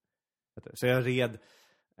högvakt. Så jag red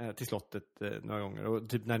till slottet några gånger. Och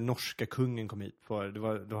typ när norska kungen kom hit,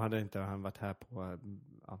 då hade inte han varit här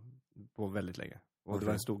på väldigt länge. Och det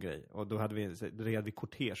var en stor grej. Och då red vi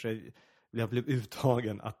kortege. Så jag blev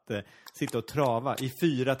uttagen att sitta och trava i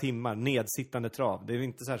 4 timmar, nedsittande trav. Det är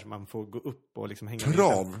inte så här som man får gå upp och liksom hänga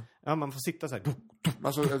trav? Ner. Ja, man får sitta så här.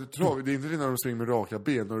 Alltså, trav, det är inte det när de springer med raka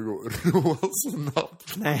ben när det går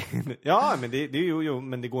snabbt. Nej, ja, men det är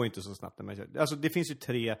men det går inte så snabbt när man kör. Alltså, det finns ju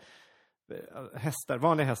 3 hästar.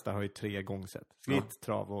 Vanliga hästar har ju 3 gångsätt. Skritt,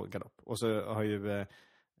 trav och galopp. Och så har ju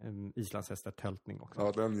islandshästar tältning också.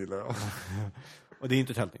 Ja, den gillar jag. Och det är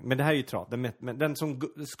inte tältning. Men det här är ju trav. Den som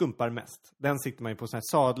skumpar mest. Den sitter man ju på såna här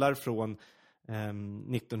sadlar från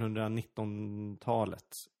 1919-talet.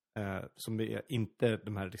 Som är inte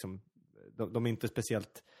de här liksom, de är inte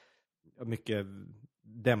speciellt mycket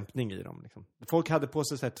dämpning i dem liksom. Folk hade på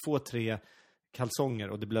sig så här 2-3 kalsonger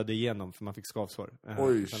och det blödde igenom för man fick skavsår.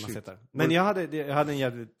 Oj, shit. Men jag hade en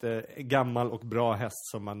jävligt gammal och bra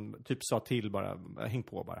häst som man typ sa till bara, häng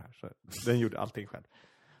på bara här. Så den gjorde allting själv.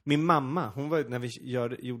 Min mamma, hon var när vi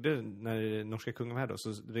gjorde när norska kungen var här då,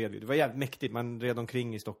 så red vi. Det var jävligt mäktigt. Man red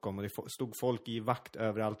omkring i Stockholm och det stod folk i vakt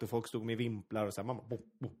överallt och folk stod med vimplar och så här. Mamma,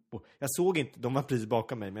 bo. Jag såg inte, de var precis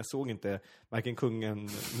bakom mig, men jag såg inte varken kungen,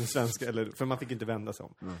 den svenska, eller, för man fick inte vända sig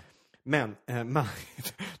om. Men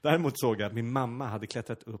däremot såg jag att min mamma hade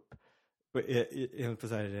klättrat upp på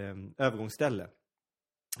så här övergångsställe.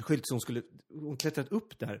 Så hon klättrat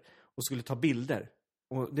upp där och skulle ta bilder.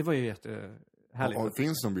 Och det var ju jättehärligt. Ja,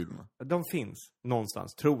 finns de bilderna? De finns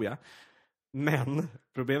någonstans, tror jag. Men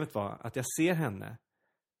problemet var att jag ser henne.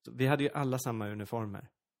 Vi hade ju alla samma uniformer.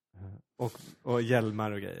 Och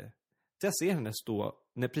hjälmar och grejer. Så jag ser henne stå,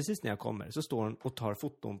 precis när jag kommer, så står hon och tar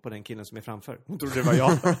foton på den killen som är framför. Hon trodde det var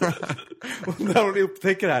jag. Och när hon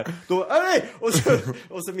upptäcker det här, då, nej!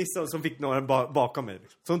 Och så missade hon, så fick några bakom mig.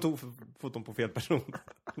 Så hon tog foton på fel person.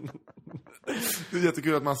 Det är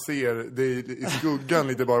jättekul att man ser det i skuggan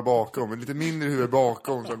lite bara bakom. Lite mindre huvud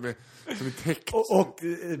bakom, som är täckt. Och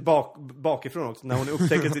bakifrån också, när hon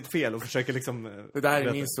upptäcker sitt fel och försöker liksom... Det där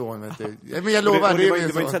är min son, vet du. Men jag lovar, det var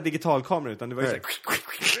inte så här digitalkamera, utan det var ju så här...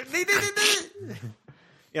 Nej.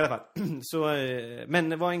 I alla fall. Så, men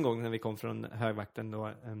det var en gång när vi kom från högvakten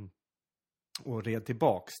då, och red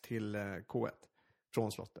tillbaks till K1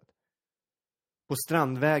 från slottet. På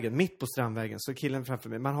Strandvägen, mitt på Strandvägen, så killen framför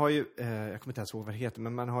mig, man har ju, jag kommer inte ens ihåg vad det heter,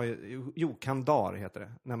 men man har ju, kandar heter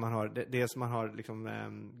det. När man har, det som man har liksom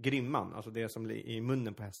grimman, alltså det som i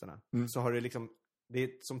munnen på hästarna. Så har det liksom, det är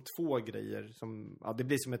som två grejer som, ja, det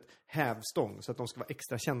blir som ett hävstång så att de ska vara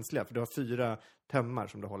extra känsliga, för du har 4 tömmar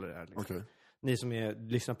som du håller där liksom. Okay. Ni som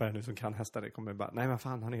lyssnar på det här nu som kan hästar, det kommer bara, nej men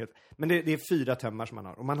fan, han är helt... Men det är 4 tömmar som man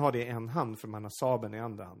har. Och man har det i en hand, för man har saben i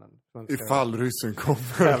andra handen. Ifall ryssen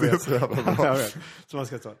kommer. Jag vet. Så man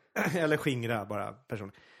ska ta. Eller skingra bara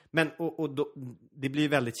personer. Men och då, det blir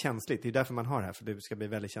väldigt känsligt. Det är därför man har det här, för det ska bli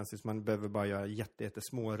väldigt känsligt. Så man behöver bara göra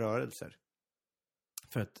jättesmå rörelser.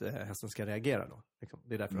 För att hästen ska reagera då. Liksom.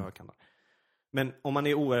 Det är därför du har kandar. Men om man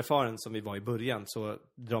är oerfaren, som vi var i början, så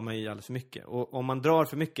drar man i alldeles för mycket. Och om man drar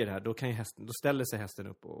för mycket det här, då kan ju då ställer sig hästen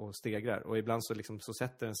upp och stegrar. Och ibland så, liksom, så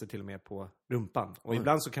sätter den sig till och med på rumpan. Och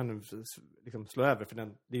ibland så kan den liksom slå över,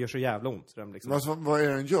 för det gör så jävla ont. Den liksom... Vad är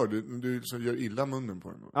det den gör? Du så gör illa munnen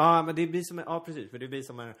på den? Ja, men det blir som ja, precis. För det blir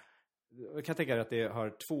som jag kan tänka dig att det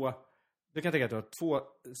har 2... Du kan tänka att du har 2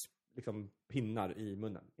 liksom, pinnar i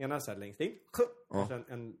munnen. Ena så här längst in. Och sen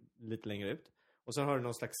en lite längre ut. Och sen har du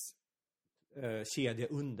någon slags kedja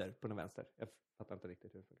under på den vänster. Jag fattar inte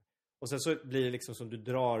riktigt hur det funkar. Och sen så blir det liksom som du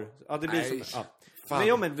drar... Ja, det blir som...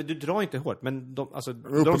 Ja. Men du drar inte hårt. Men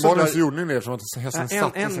uppenbarligen så gjorde ni det som att hästen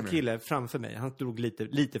satte sig en kille framför mig, han drog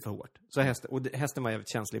lite för hårt. Så hästen var jävligt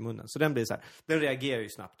känslig i munnen. Så den blir så här... Den reagerar ju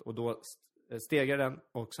snabbt. Och då stegar den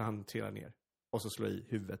och så han trillar ner. Och så slår i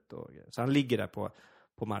huvudet. Så han ligger där på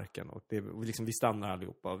marken. Och liksom, vi stannar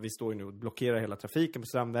allihopa. Och vi står ju nu och blockerar hela trafiken på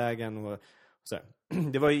Strandvägen. Och så här.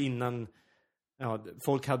 Det var ju innan... Ja,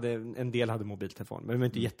 en del hade mobiltelefon, men det var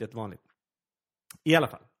inte jättevanligt. I alla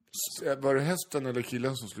fall. Var det hästen eller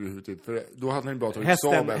killen som slog huvudet? För då hade han bara tagit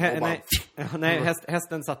saben.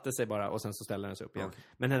 Hästen satte sig bara och sen så ställde den sig upp igen. Okay.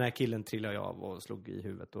 Men den här killen trillade av och slog i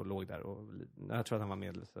huvudet och låg där. Och jag tror att han var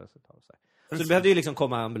medellös. Så det behövde ju liksom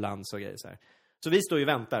komma ambulans och grejer så här. Så vi står ju och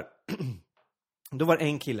väntar. Då var det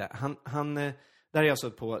en kille. Han där är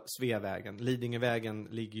alltså på Sveavägen. Lidingövägen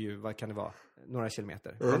ligger ju, vad kan det vara? Några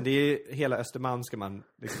kilometer. Men det är hela Östermalm ska man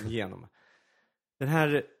liksom igenom. Den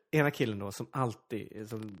här ena killen då, som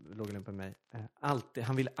låg på mig.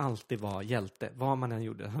 Han ville alltid vara hjälte. Vad man än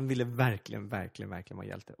gjorde. Han ville verkligen vara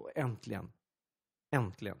hjälte. Och äntligen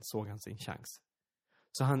såg han sin chans.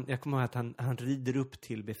 Så jag kommer ihåg att han rider upp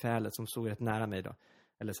till befälet som såg rätt nära mig då.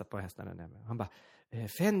 Eller satt på hästarna. Han bara...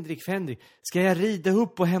 Fendrik, ska jag rida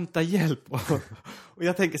upp och hämta hjälp? Och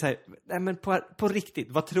jag tänker så här, nej men på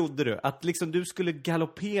riktigt, vad trodde du? Att liksom du skulle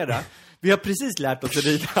galoppera? Vi har precis lärt oss att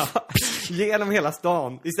rida genom hela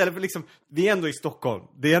stan. Istället för liksom, vi är ändå i Stockholm.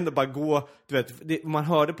 Det är ändå bara gå, du vet, man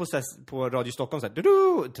hörde på Radio Stockholm så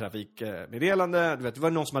här, trafikmeddelande, du vet, det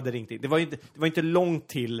var någon som hade ringt in. Det var inte långt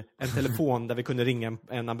till en telefon där vi kunde ringa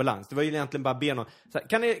en ambulans. Det var ju egentligen bara be någon, så här,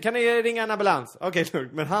 kan ni ringa en ambulans? Okej,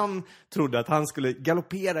 men han trodde att han skulle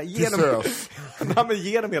galoppera genom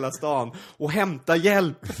hela stan och hämta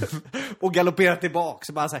hjälp och galoppera tillbaka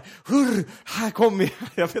så bara så här kommer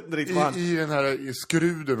jag vet inte riktigt vad i den här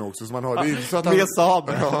skruden också som man har. Det är så att med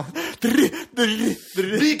saben. Ja.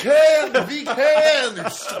 Vik hän!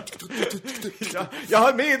 Jag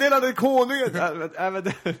har meddelande konungen. Jag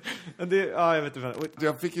vet inte.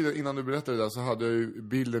 Jag fick ju, innan du berättade det där, så hade jag ju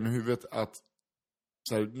bilden i huvudet att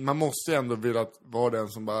så här, man måste ändå vilja vara den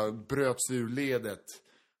som bara bröt sig ur ledet,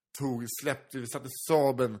 satte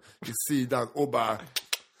saben i sidan och bara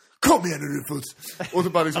kom igen nu Futs! Och så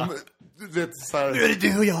bara liksom du vet, så här, nu är det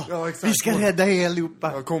du och jag, ja, vi ska rädda er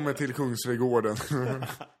allihopa. Jag kommer till Kungsregården.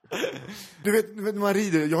 Du vet när man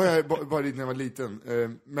rider, jag har bara ridit när jag var liten,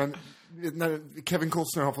 men när Kevin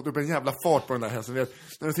Costner har fått upp en jävla fart på den där hästen, vet,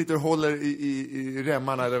 när de sitter och håller i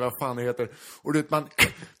remmarna eller vad fan det heter, och du vet, man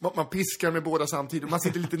piskar med båda samtidigt, man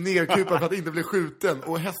sitter lite nerkupad för att inte bli skjuten,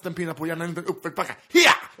 och hästen pinnar på gärna en liten uppförsbacka.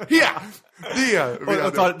 Hia! Det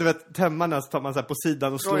och tar, du vet, tömmarna så tar man så här på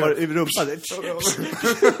sidan och slår i rumpan.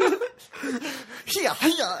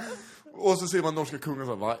 Och så ser man norska kungen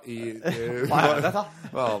så vad Vad är detta?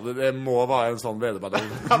 Ja, det må vara en sån väderballong.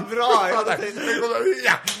 Bra!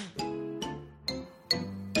 Ja!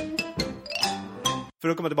 För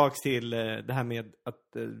att komma tillbaka till det här med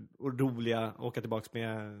att roliga åka tillbaka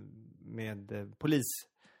med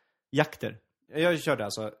polisjakter. Jag körde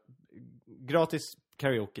alltså gratis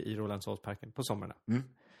karaoke i Rålambshovsparken på sommarna.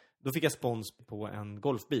 Då fick jag spons på en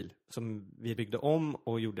golfbil som vi byggde om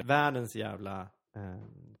och gjorde världens jävla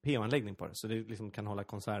PO-anläggning på det. Så det liksom kan hålla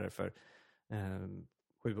konserter för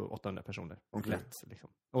 700-800 personer. Lätt, liksom.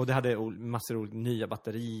 Och det hade massor av nya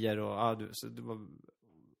batterier och så det var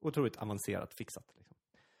otroligt avancerat fixat. Liksom.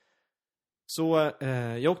 Så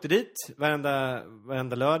jag åkte dit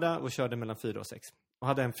varenda lördag och körde mellan 4 och 6. Och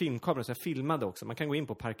hade en filmkamera så jag filmade också. Man kan gå in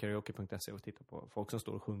på parkkaraoke.se och titta på folk som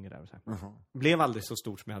står och sjunger där och så här. Blev aldrig så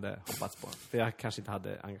stort som jag hade hoppats på. För jag kanske inte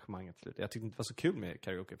hade engagemanget till slut. Jag tyckte inte det var så kul med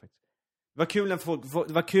karaoke faktiskt. Det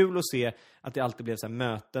var kul att se att det alltid blev så här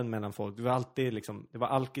möten mellan folk. Det var alltid liksom, det var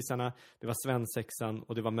alkisarna, det var svensexan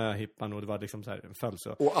och det var möhippan och det var liksom så här en följelse.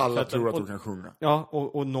 Och alla tror att de kan sjunga. Ja,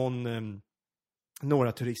 och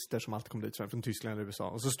några turister som alltid kom dit från Tyskland eller USA.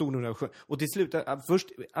 Och så stod de där och sjöng. Och till slut, först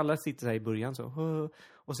alla sitter så här i början så.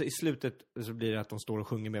 Och så i slutet så blir det att de står och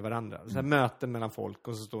sjunger med varandra. Så här möten mellan folk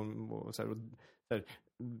och så står de och så här,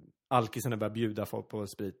 alkisarna börjar bjuda folk på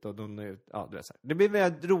sprit och du vet så här. Det blev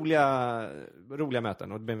väldigt roliga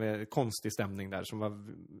möten och det blev en konstig stämning där som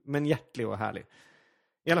var men hjärtlig och härlig.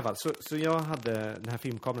 I alla fall, så jag hade den här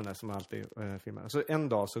filmkameran där som alltid filmade. Så en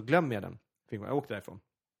dag så glömmer jag den filmkameran. Jag åkte därifrån.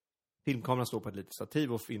 Filmkameran står på ett litet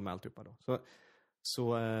stativ och filmar alltihopa då.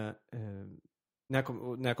 Så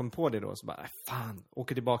när jag kom på det då så bara, fan,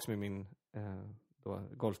 åker tillbaks med min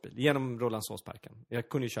golfbil genom Rålambshovsparken. Jag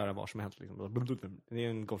kunde ju köra var som helst liksom. Det är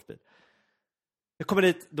en golfbil. Jag kommer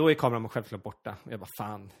dit, då är kameran självklart borta. Jag bara,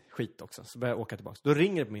 fan, skit också. Så börjar jag åka tillbaks. Då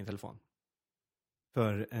ringer det på min telefon.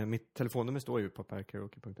 För mitt telefonnummer står ju på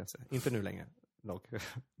parkkaraoke.se. Inte nu längre, dock.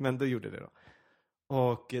 Men då gjorde det då.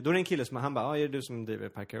 Och då är det en kille som, han bara, är det du som driver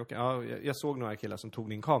parkkaraoke? Ja, jag såg några killar som tog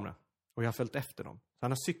din kamera. Och jag har följt efter dem. Så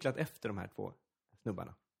han har cyklat efter de här 2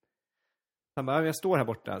 snubbarna. Han bara, jag står här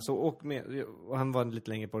borta. Så åk med. Och han var lite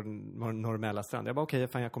längre på Norrmäla strand. Jag bara, okej,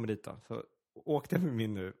 fan jag kommer dit då. Så åkte jag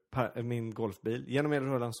med min golfbil genom hela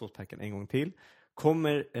Rålambshovsparken en gång till.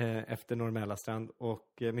 Kommer efter Norrmäla strand.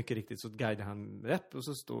 Och mycket riktigt så guidar han rätt. Och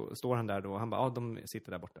så står han där då. Och han bara, de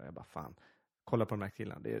sitter där borta. Jag bara, fan. Kolla på de här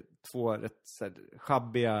killarna. Det är 2 rätt så här,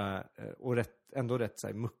 schabbiga och ändå rätt så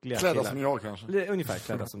här, muckliga klädda killar. Som jag kanske. Ungefär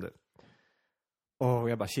klädda som du. Och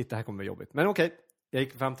jag bara, shit, det här kommer bli jobbigt. Men okej. Jag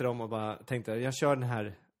gick fram till dem och bara tänkte, jag kör den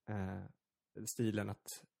här stilen att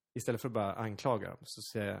istället för att bara anklaga dem så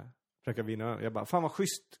säger jag, försöka vinna. Jag bara, fan vad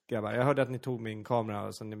schysst grabbar. Jag hörde att ni tog min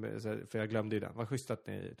kamera för jag glömde ju den. Vad schysst att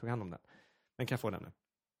ni tog hand om den. Men kan jag få den nu?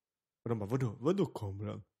 Och de bara, vadå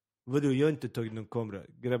kameran? Vadå, jag har inte tagit någon kamera.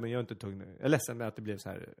 Grabben, jag har inte tagit någon. Jag är ledsen med att det blev så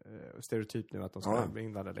här stereotyp nu att de ska bli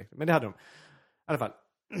invandrare. Men det hade de. I alla fall.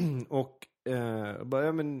 Och jag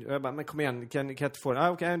bara, men kom igen, kan jag inte få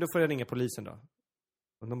den? Okej, då får jag ringa polisen då.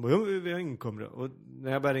 Och de bara, vi har ingen kamera. Och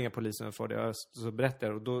när jag börjar ringa polisen och får det, så berättar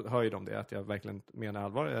jag. Och då hör ju de det, att jag verkligen menar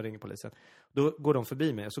allvar. Jag ringer polisen. Då går de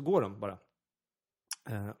förbi mig. Och så går de bara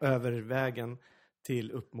över vägen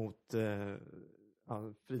till upp mot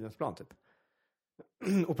Fridhemsplan typ.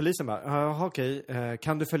 Och polisen bara, okej,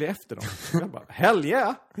 kan du följa efter dem? Jag bara, hell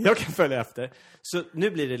yeah, jag kan följa efter. Så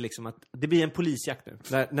nu blir det liksom att det blir en polisjakt nu.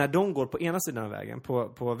 När de går på ena sidan av vägen,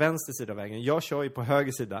 på vänster sida av vägen. Jag kör ju på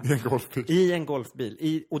höger sida. I en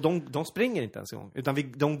golfbil. Och de springer inte ens en gång,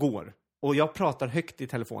 utan de går. Och jag pratar högt i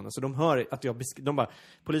telefonen, så de hör att de bara,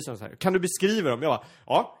 polisen så här, kan du beskriva dem? Jag bara,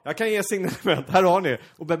 ja, jag kan ge signalement, här har ni.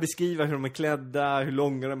 Och börjar beskriva hur de är klädda, hur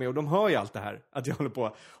långa de är. Och de hör ju allt det här, att jag håller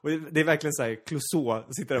på. Och det är verkligen så här, Clouseau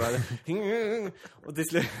sitter där bara. Och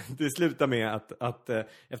det slutar med att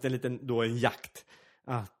efter en liten, då en jakt,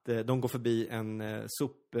 att de går förbi en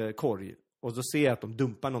sopkorg. Och så ser jag att de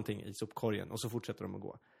dumpar någonting i sopkorgen. Och så fortsätter de att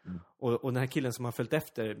gå. Och den här killen som har följt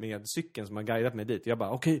efter med cykeln, som har guidat mig dit. Jag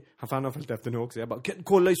bara, okej, han har följt efter nu också. Jag bara,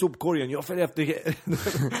 kolla i sopkorgen. Jag följer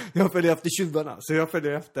efter tjuvarna. Så jag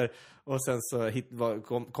följer efter. Och sen så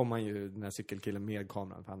kom han ju, den här cykelkillen, med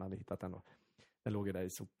kameran. För han hade hittat den då. Den låg där i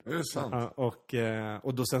sop. Det är sant.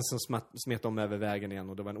 Och då sen så smet de över vägen igen.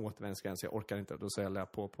 Och det var en återvändsgräns. Jag orkar inte. Då så jag lär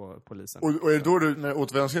på polisen. Och är det då du, när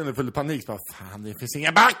återvändsgränsen följde panik, bara, fan, det finns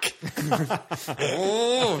inga back!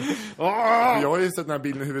 Jag har ju sett den här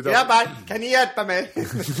bilden i huvudet. Grabbar, kan ni hjälpa mig?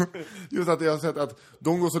 Just att jag har sett att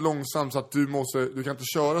de går så långsamt så att du kan inte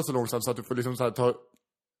köra så långsamt så att du får liksom så här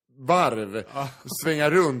varv. Svänga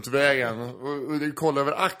runt vägen och kolla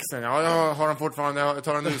över axeln. Ja, jag har den fortfarande. Jag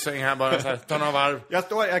tar en ny sväng här bara så här, tar några varv.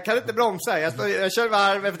 Jag kan inte bromsa. Jag kör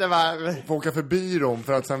varv efter varv. Får åka förbi dem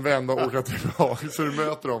för att sen vända och åka tillbaka så du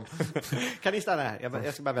möter dem. Kan ni stanna här?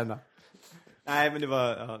 Jag ska bara vända. Nej, men det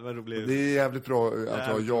var roligt. Det är jävligt bra att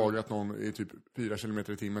ha jagat någon i typ 4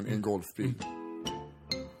 kilometer i timmen i en golfbil.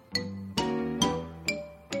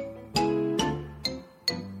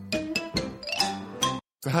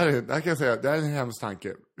 Det här kan jag säga, det här är en hemsk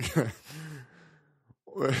tanke.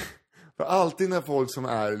 För alltid när folk som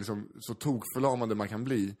är liksom så tokförlamade man kan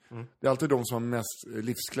bli, det är alltid de som har mest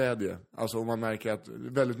livsglädje. Alltså om man märker att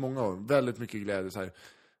väldigt många har väldigt mycket glädje. Så här,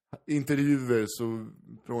 intervjuer så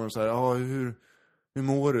frågar de så här, hur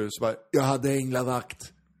mår du? Så bara, jag hade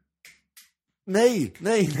änglavakt. Nej.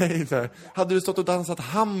 Så här. Hade du stått och dansat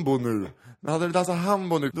hambo nu? Hade du dansat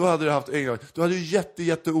hambo nu, då hade du haft änglavakt. Du hade ju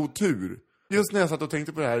jätte otur. Just när jag satt och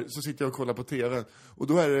tänkte på det här så sitter jag och kollar på tv. Och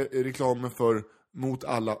då är det reklamen för Mot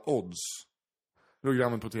alla odds.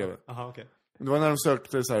 Programmet på tv. Aha, okay. Det var när de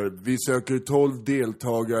sökte så här, vi söker 12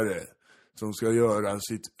 deltagare som ska göra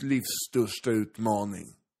sitt livs största utmaning.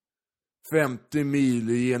 50 mil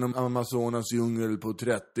genom Amazonas djungel på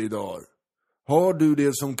 30 dagar. Har du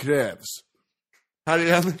det som krävs? Här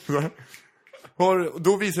igen.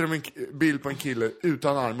 Då visar de en bild på en kille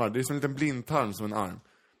utan armar. Det är som en liten blindtarm som en arm.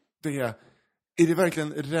 Är det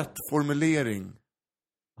verkligen rätt formulering?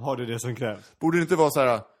 Har du det som krävs? Borde det inte vara så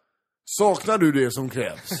här: saknar du det som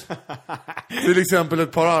krävs? Till exempel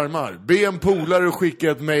ett par armar. Be en polare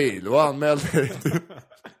skicka ett mejl och anmäl dig.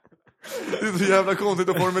 Det är så jävla konstigt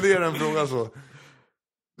att formulera en fråga så.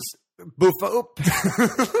 Buffa upp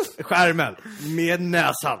skärmen med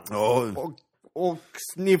näsan. Ja. Och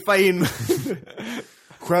sniffa in.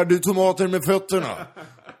 Skär du tomater med fötterna?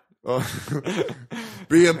 Ja.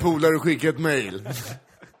 Be en polare skicka ett mejl.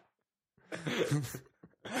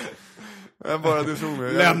 Jag bara det såg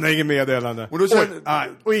mig. Lämna ingen meddelande. Och, då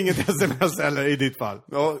och inget sms heller i ditt fall.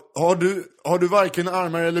 Ja, har du varken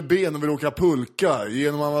armar eller ben och vill åka pulka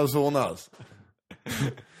genom Amazonas?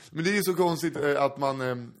 Men det är ju så konstigt att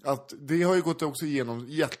att det har ju gått också igenom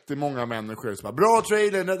jättemånga människor som bara, bra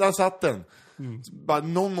trailer, där satt den. Bara,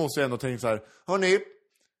 någon måste ändå tänka så här, hörni,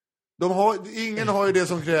 ingen har ju det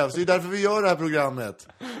som krävs. Det är därför vi gör det här programmet.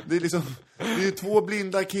 Det är liksom, det är ju 2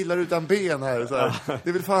 blinda killar utan ben här, så här. Det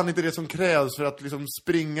är väl fan inte det som krävs för att liksom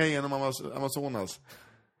springa igenom Amazonas.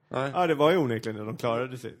 Nej. Ja, det var ju onekligen när de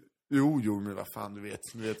klarade sig. Jo, men vad fan, du vet.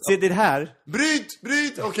 Se det här.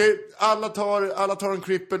 Bryt! Okej, alla tar en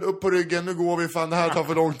cripple upp på ryggen. Nu går vi, fan, det här tar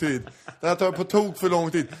för lång tid. Det här tar på tok för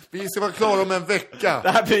lång tid. Vi ska vara klara om en vecka. Det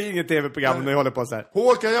här blir inget tv-program när vi håller på så här.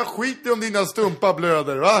 Håkan, jag skiter om dina stumpa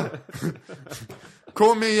blöder, va?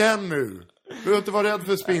 Kom igen nu. Du behöver inte vara rädd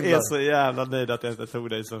för spindlar. Jag är så jävla nöjd att jag inte tog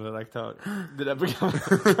dig som redaktör. Det där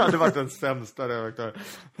programmet hade varit den sämsta redaktör.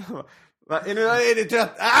 Är ni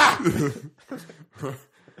trött?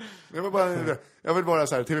 Jag vill bara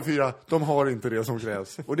så här, TV4, de har inte det som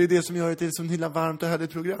krävs. Och det är det som gör det till som hela varmt och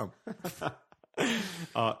härligt program.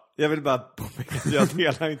 Ja, jag vill bara påpeka, jag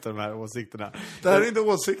delar inte de här åsikterna. Det här är inte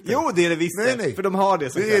åsikter. Jo, det är det visst. Nej. För de har det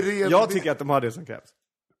som krävs. Jag tycker att de har det som krävs.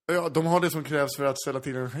 Ja, de har det som krävs för att ställa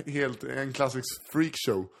till en klassisk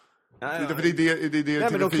freakshow. Ja. För det är det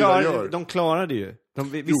nej, men TV4 gör. De klarar det ju.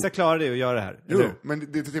 Vissa klarar det ju att göra det här. Jo, men det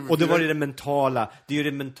TV4... Och då var det mentala. Det är ju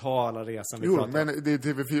den mentala resan vi pratar om. Men det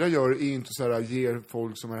TV4 gör är inte så här, ger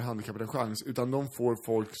folk som är handikappade en chans, utan de får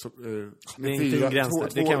folk som, med det är inte en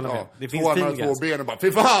gräns. Det kan man det finns 2 armar och 2 ben och bara,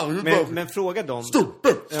 fy fan! Men fråga dem.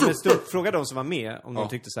 Fråga dem som var med om de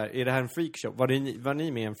tyckte så här, är det här en freakshow? Var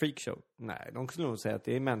ni med i en freakshow? Nej, de skulle nog säga att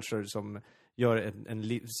det är människor som gör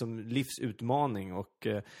som livsutmaning och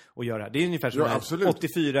gör det här. Det är ungefär som den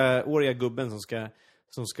 84-åriga gubben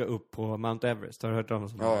som ska upp på Mount Everest. Har du hört om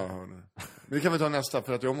det? Ja, men det kan vi ta nästa,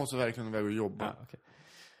 för att jag måste verkligen iväg och jobba. Ja, okay.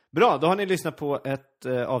 Bra, då har ni lyssnat på ett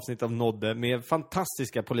avsnitt av Nodde med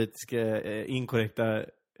fantastiska politiska inkorrekta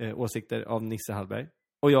åsikter av Nisse Hallberg.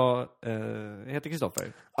 Och jag heter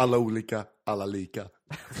Kristoffer. Alla olika, alla lika.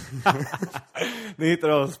 Ni hittar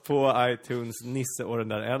oss på iTunes, Nisse och den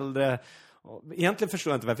där äldre. Egentligen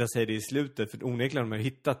förstår jag inte varför jag säger det i slutet, för onekligen har de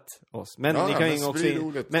hittat oss. Men ni kan också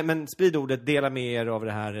men sprid ordet, dela med er av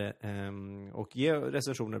det här och ge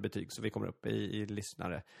recensioner och betyg så vi kommer upp i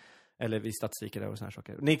lyssnare eller i statistiken och såna här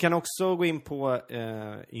saker. Ni kan också gå in på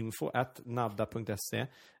info@navda.se.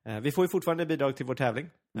 Vi får ju fortfarande bidrag till vår tävling.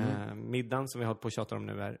 Middagen som vi har på att tjata om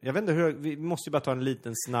nu här. Jag vet inte hur, vi måste ju bara ta en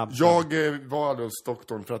liten snabb... Jag var hos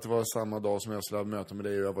Stockholm för att det var samma dag som jag skulle ha möte med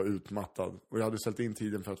dig och jag var utmattad. Och jag hade ställt in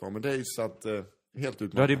tiden för att vara med dig, så att Helt Du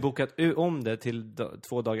utmärkt. hade ju bokat om det till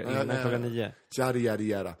 2 dagar innan klockan 9.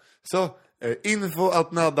 Jari. Så,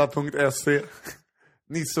 info@nadda.se.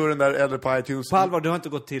 Nissorren där eller på iTunes. På allvar, du har inte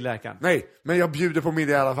gått till läkaren? Nej, men jag bjuder på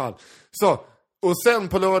middag i alla fall. Så, och sen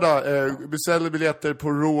på lördag, beställ biljetter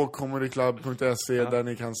på rawcomedyclub.se där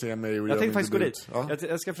ni kan se mig och Jag tänkte faktiskt gå dit. Ja.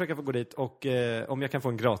 Jag ska försöka få gå dit och om jag kan få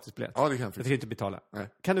en gratisbiljett. Ja, det kan jag Jag fixa. tänker inte betala. Nej.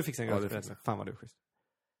 Kan du fixa en Ja, det gratisbiljett? fixar Fan vad du är schysst.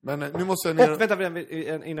 Men nu måste jag ner... Och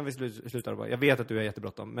vänta, innan vi slutar bara. Jag vet att du är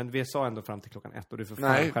jättebråttom, men vi sa ändå fram till klockan 1 och du får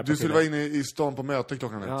fan Nej, skärpa du till skulle dig. vara inne i stan på möte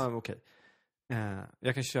klockan 1. Ja, okej.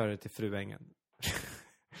 Jag kan köra det till Fruängen.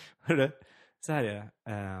 Hörru, så här är det.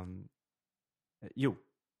 Jo,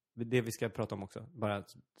 det vi ska prata om också. Bara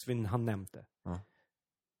så vi har nämnt det. Ja.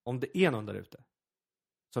 Om det är någon där ute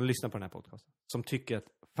som lyssnar på den här podcasten, som tycker att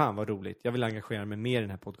fan vad roligt, jag vill engagera mig mer i den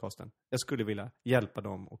här podcasten. Jag skulle vilja hjälpa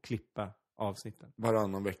dem att klippa avsnitten.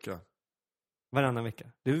 Varannan vecka. Varannan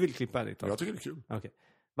vecka. Du vill klippa ditt avsnitt? Jag tycker det är kul. Okej.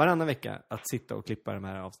 Varannan vecka att sitta och klippa de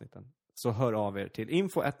här avsnitten. Så hör av er till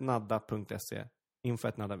info@nadda.se.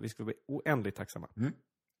 Info@nadda. Vi skulle bli oändligt tacksamma. Mm.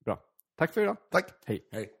 Bra. Tack för idag. Tack. Hej.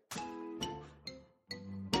 Hej.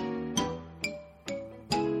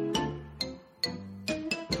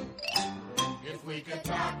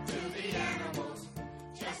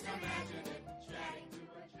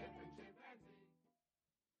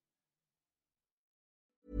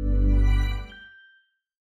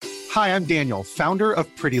 Hi, I'm Daniel, founder of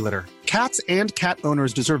Pretty Litter. Cats and cat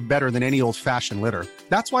owners deserve better than any old-fashioned litter.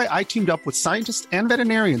 That's why I teamed up with scientists and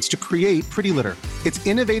veterinarians to create Pretty Litter. Its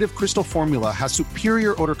innovative crystal formula has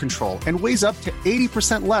superior odor control and weighs up to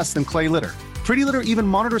 80% less than clay litter. Pretty Litter even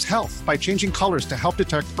monitors health by changing colors to help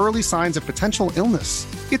detect early signs of potential illness.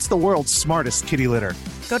 It's the world's smartest kitty litter.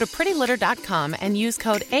 Go to prettylitter.com and use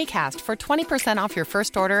code ACAST for 20% off your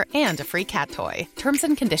first order and a free cat toy. Terms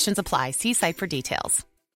and conditions apply. See site for details.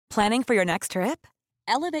 Planning for your next trip?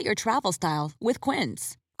 Elevate your travel style with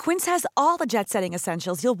Quince. Quince has all the jet-setting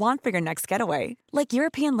essentials you'll want for your next getaway, like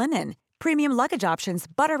European linen, premium luggage options,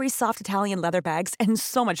 buttery soft Italian leather bags, and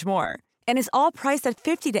so much more. And is all priced at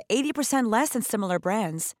 50 to 80% less than similar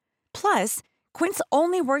brands. Plus, Quince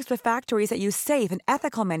only works with factories that use safe and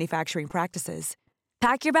ethical manufacturing practices.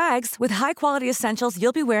 Pack your bags with high-quality essentials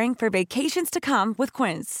you'll be wearing for vacations to come with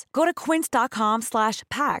Quince. Go to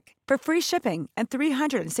quince.com/pack for free shipping and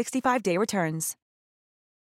 365-day returns.